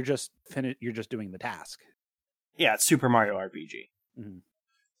judgment ring. You're just You're just doing the task. Yeah, it's Super Mario RPG. Mm-hmm.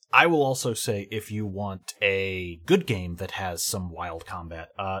 I will also say, if you want a good game that has some wild combat,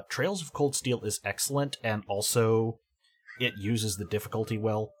 Trails of Cold Steel is excellent, and also it uses the difficulty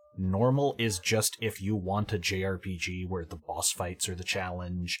well. Normal is just if you want a JRPG where the boss fights are the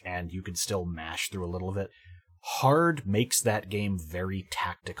challenge and you can still mash through a little of it. Hard makes that game very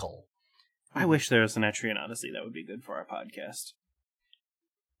tactical. I wish there was an Etrian Odyssey that would be good for our podcast.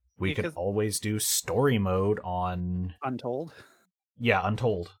 We could always do story mode on... Untold? Yeah,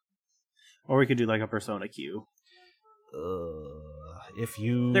 Untold. Or we could do like a Persona Q.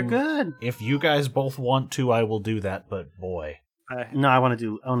 They're good. If you guys both want to, I will do that, but boy. No, I want to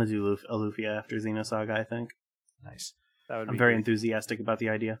do Alufia after Xenosaga, I think. Nice. That would I'm be very great. enthusiastic about the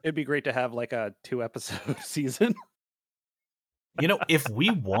idea. It'd be great to have like a 2-episode season. You know, if we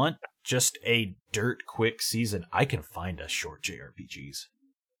want just a dirt quick season, I can find us short JRPGs.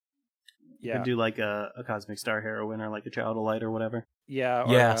 You could do like a Cosmic Star Heroine or like a Child of Light or whatever. Yeah,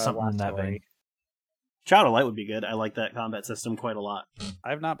 or, Yeah, something Last in that Story. vein. Child of Light would be good. I like that combat system quite a lot.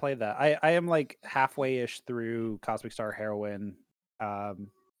 I've not played that. I am like halfway-ish through Cosmic Star Heroine.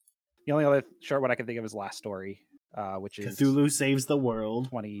 The only other short one I can think of is Last Story, which is Cthulhu Saves the World.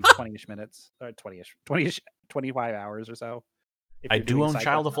 20-ish minutes, or 20-ish, 25 hours or so. if I you're do doing own side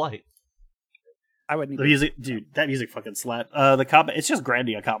Child quests. of Light. I would need The music, dude, that music fucking slapped. The combat, it's just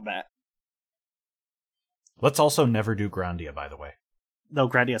Grandia combat. Let's also never do Grandia, by the way. No,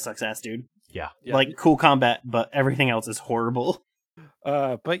 Grandia sucks ass, dude. Yeah. Yeah. Like, cool combat, but everything else is horrible.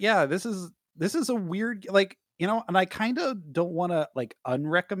 But yeah, this is a weird, like, you know, and I kind of don't want to like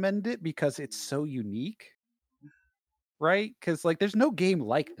unrecommend it because it's so unique, right? Because like there's no game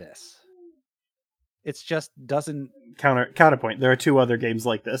like this. It's just doesn't. Counterpoint. There are two other games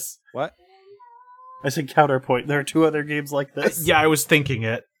like this. What? I said counterpoint. There are two other games like this. Yeah, I was thinking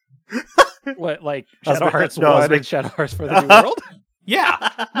it. What, like I was Shadow ma- Hearts no, I was 1 ma- and Shadow Hearts for the New World?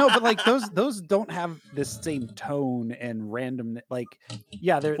 Yeah. No, but like those don't have this same tone and random, like,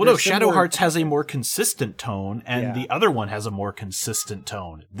 yeah, they're Well, no, they're Shadow similar- Hearts has a more consistent tone, and Yeah. the other one has a more consistent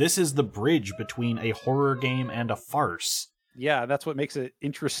tone. This is the bridge between a horror game and a farce. Yeah, that's what makes it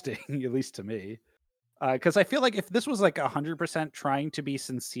interesting, at least to me. Because I feel like if this was like 100% trying to be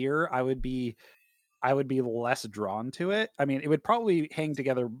sincere, I would be less drawn to it. I mean, it would probably hang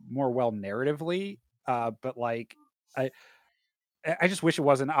together more well narratively, but like I just wish it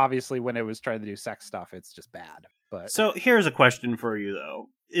wasn't. Obviously, when it was trying to do sex stuff, it's just bad. But So here's a question for you, though.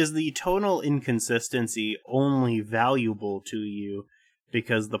 Is the tonal inconsistency only valuable to you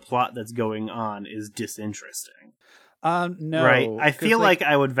because the plot that's going on is disinteresting? no, Right? I 'cause, feel like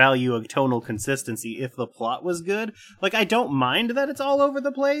I would value a tonal consistency if the plot was good. Like, I don't mind that it's all over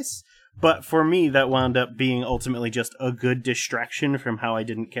the place, but for me, that wound up being ultimately just a good distraction from how I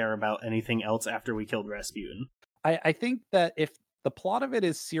didn't care about anything else after we killed Rasputin. I think that if the plot of it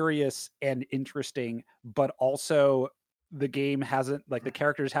is serious and interesting, but also the game hasn't, like, the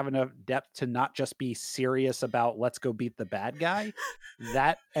characters have enough depth to not just be serious about let's go beat the bad guy,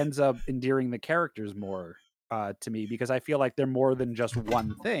 that ends up endearing the characters more to me, because I feel like they're more than just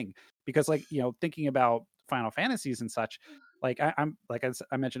one thing. Because, like, you know, thinking about Final Fantasies and such, like I'm like as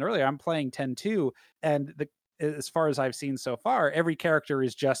I mentioned earlier, I'm playing 10-2, and as far as I've seen so far, every character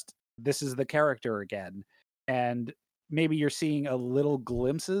is just, this is the character again. And maybe you're seeing a little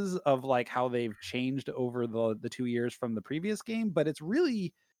glimpses of like how they've changed over the 2 years from the previous game, but it's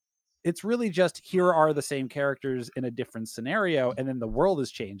really just, here are the same characters in a different scenario, and then the world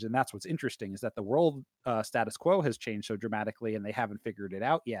has changed. And that's what's interesting, is that the world status quo has changed so dramatically, and they haven't figured it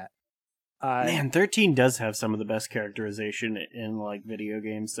out yet. Man, 13 does have some of the best characterization in, like, video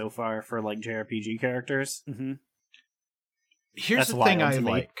games so far for, like, JRPG characters. Mm-hmm. Here's That's the thing wild I to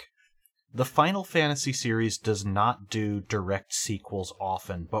me. like. The Final Fantasy series does not do direct sequels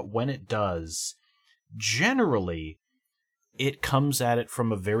often, but when it does, generally, it comes at it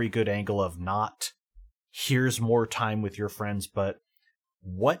from a very good angle of not, here's more time with your friends, but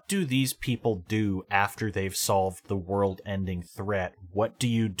what do these people do after they've solved the world-ending threat? What do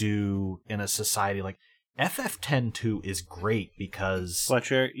you do in a society like... FF10-2 is great because...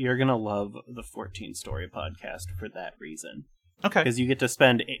 Fletcher, you're gonna love the 14 Story podcast for that reason. Okay. Because you get to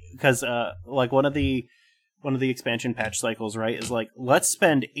spend, because like one of the one of the expansion patch cycles, right, is like, let's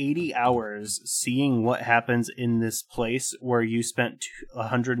spend 80 hours seeing what happens in this place where you spent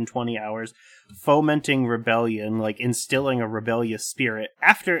 120 hours fomenting rebellion, like instilling a rebellious spirit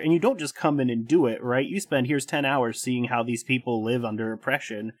after, and you don't just come in and do it, right? You spend, here's 10 hours seeing how these people live under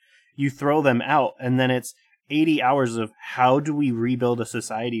oppression. You throw them out, and then it's 80 hours of how do we rebuild a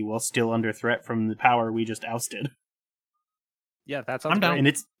society while still under threat from the power we just ousted. Yeah, that sounds I'm down. great.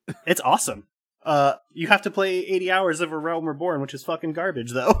 And it's awesome. You have to play 80 hours of A Realm Reborn, which is fucking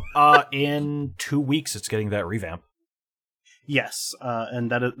garbage, though. In 2 weeks, it's getting that revamp. Yes, and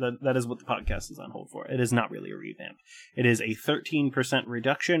that is what the podcast is on hold for. It is not really a revamp. It is a 13%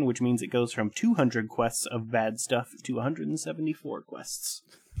 reduction, which means it goes from 200 quests of bad stuff to 174 quests.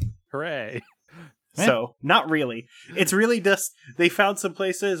 Hooray. So, not really. It's really just, they found some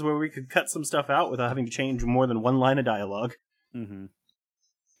places where we could cut some stuff out without having to change more than one line of dialogue. Mm-hmm.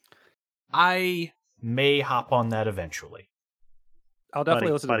 I may hop on that eventually. I'll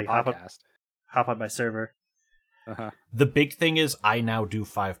definitely listen to the hop podcast. Hop on my server. Uh-huh. The big thing is I now do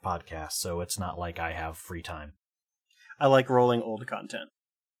 5 podcasts, so it's not like I have free time. I like rolling old content.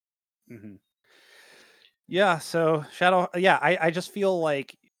 Mm-hmm. Yeah, so Shadow, I just feel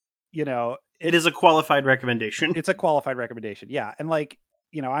like, It is a qualified recommendation. it's a qualified recommendation. Yeah, and like,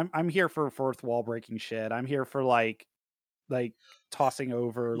 I'm here for fourth wall breaking shit. I'm here for like tossing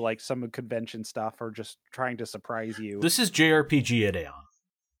over like some convention stuff or just trying to surprise you. This is JRPG at Aeon.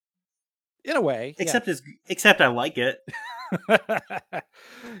 In a way, Except I like it.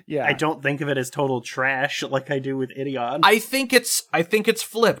 yeah. I don't think of it as total trash like I do with Ideon. I think it's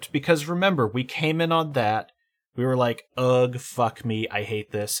flipped because remember, we came in on that. We were like, ugh, fuck me, I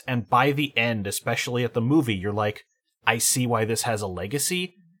hate this. And by the end, especially at the movie, you're like, I see why this has a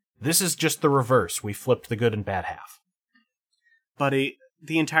legacy. This is just the reverse. We flipped the good and bad half. Buddy,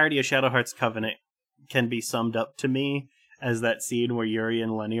 the entirety of Shadow Hearts Covenant can be summed up to me as that scene where Yuri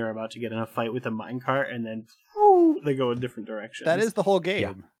and Lenny are about to get in a fight with a minecart, and then they go in different directions. That is the whole game.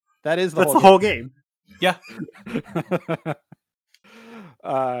 Yeah. That's the whole game. Yeah.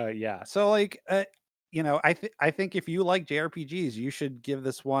 Yeah. So like, I think if you like JRPGs, you should give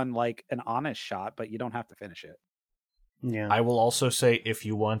this one like an honest shot, but you don't have to finish it. Yeah. I will also say, if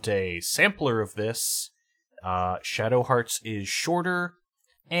you want a sampler of this, Shadow Hearts is shorter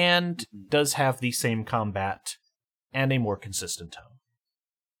and does have the same combat and a more consistent tone.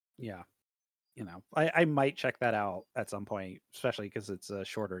 Yeah. I might check that out at some point, especially because it's a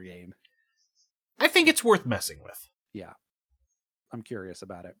shorter game. I think it's worth messing with. Yeah. I'm curious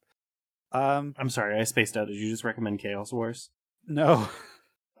about it. I'm sorry, I spaced out. Did you just recommend Chaos Wars? No.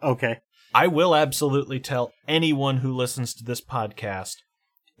 Okay. I will absolutely tell anyone who listens to this podcast,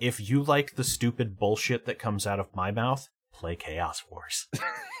 if you like the stupid bullshit that comes out of my mouth, play Chaos Wars.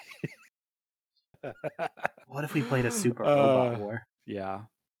 What if we played a Super Robot War? Yeah.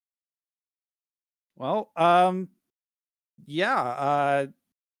 Well, we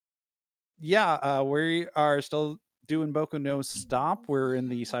are still doing Boku no Stop. We're in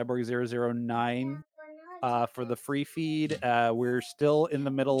the Cyborg 009 for the free feed. We're still in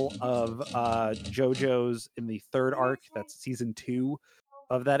the middle of JoJo's in the third arc. That's season 2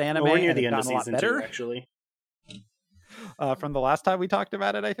 of that anime. We're near and the it's end of gotten a lot season better 2, actually. From the last time we talked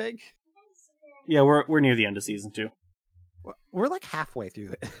about it, I think. Yeah, we're near the end of season 2. We're like halfway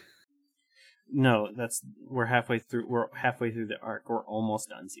through it. No, we're halfway through. We're halfway through the arc. We're almost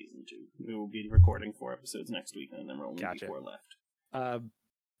done season 2. We will be recording 4 episodes next week, and then there will only be 4 left.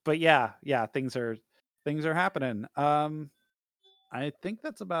 But yeah, things are happening. I think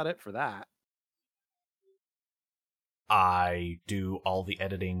that's about it for that. I do all the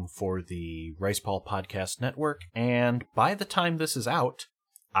editing for the Ricepal Podcast Network, and by the time this is out,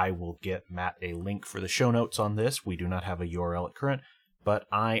 I will get Matt a link for the show notes on this. We do not have a URL at current, but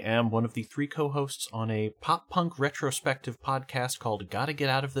I am one of the 3 co-hosts on a pop-punk retrospective podcast called Gotta Get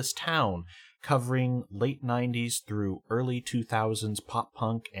Out of This Town, covering late 90s through early 2000s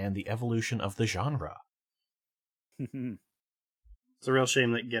pop-punk and the evolution of the genre. It's a real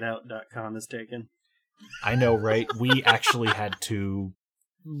shame that GetOut.com is taken. I know, right? We actually had to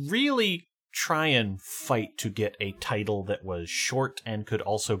really try and fight to get a title that was short and could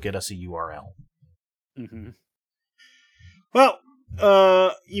also get us a URL. Mm-hmm. Well,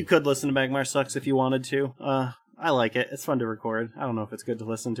 you could listen to Magmar Sucks if you wanted to. I like it. It's fun to record. I don't know if it's good to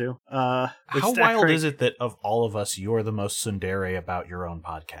listen to. How wild is it that of all of us, you're the most tsundere about your own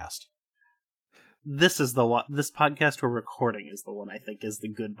podcast? This podcast we're recording is the one I think is the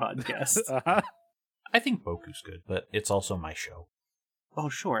good podcast. Uh-huh. I think Boku's good, but it's also my show. Oh,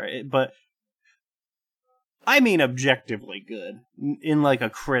 sure. But I mean objectively good, in like a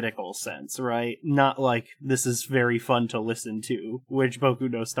critical sense, right? Not like this is very fun to listen to, which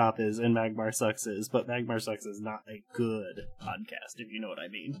Boku no Stop is and Magmar Sucks is, but Magmar Sucks is not a good podcast, if you know what I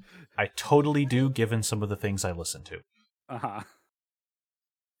mean. I totally do, given some of the things I listen to. Uh-huh.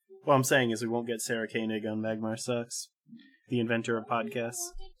 What I'm saying is we won't get Sarah Koenig on Magmar Sucks, the inventor of podcasts.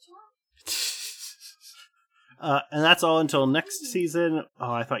 And that's all until next season.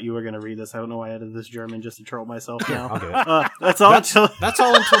 Oh, I thought you were going to read this. I don't know why I added this German just to troll myself now. I'll do it. That's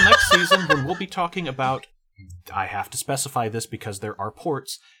all until next season, when we'll be talking about, I have to specify this because there are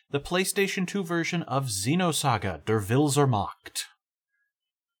ports, the PlayStation 2 version of Xenosaga, Der Will zur Macht.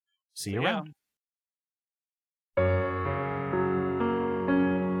 See you around.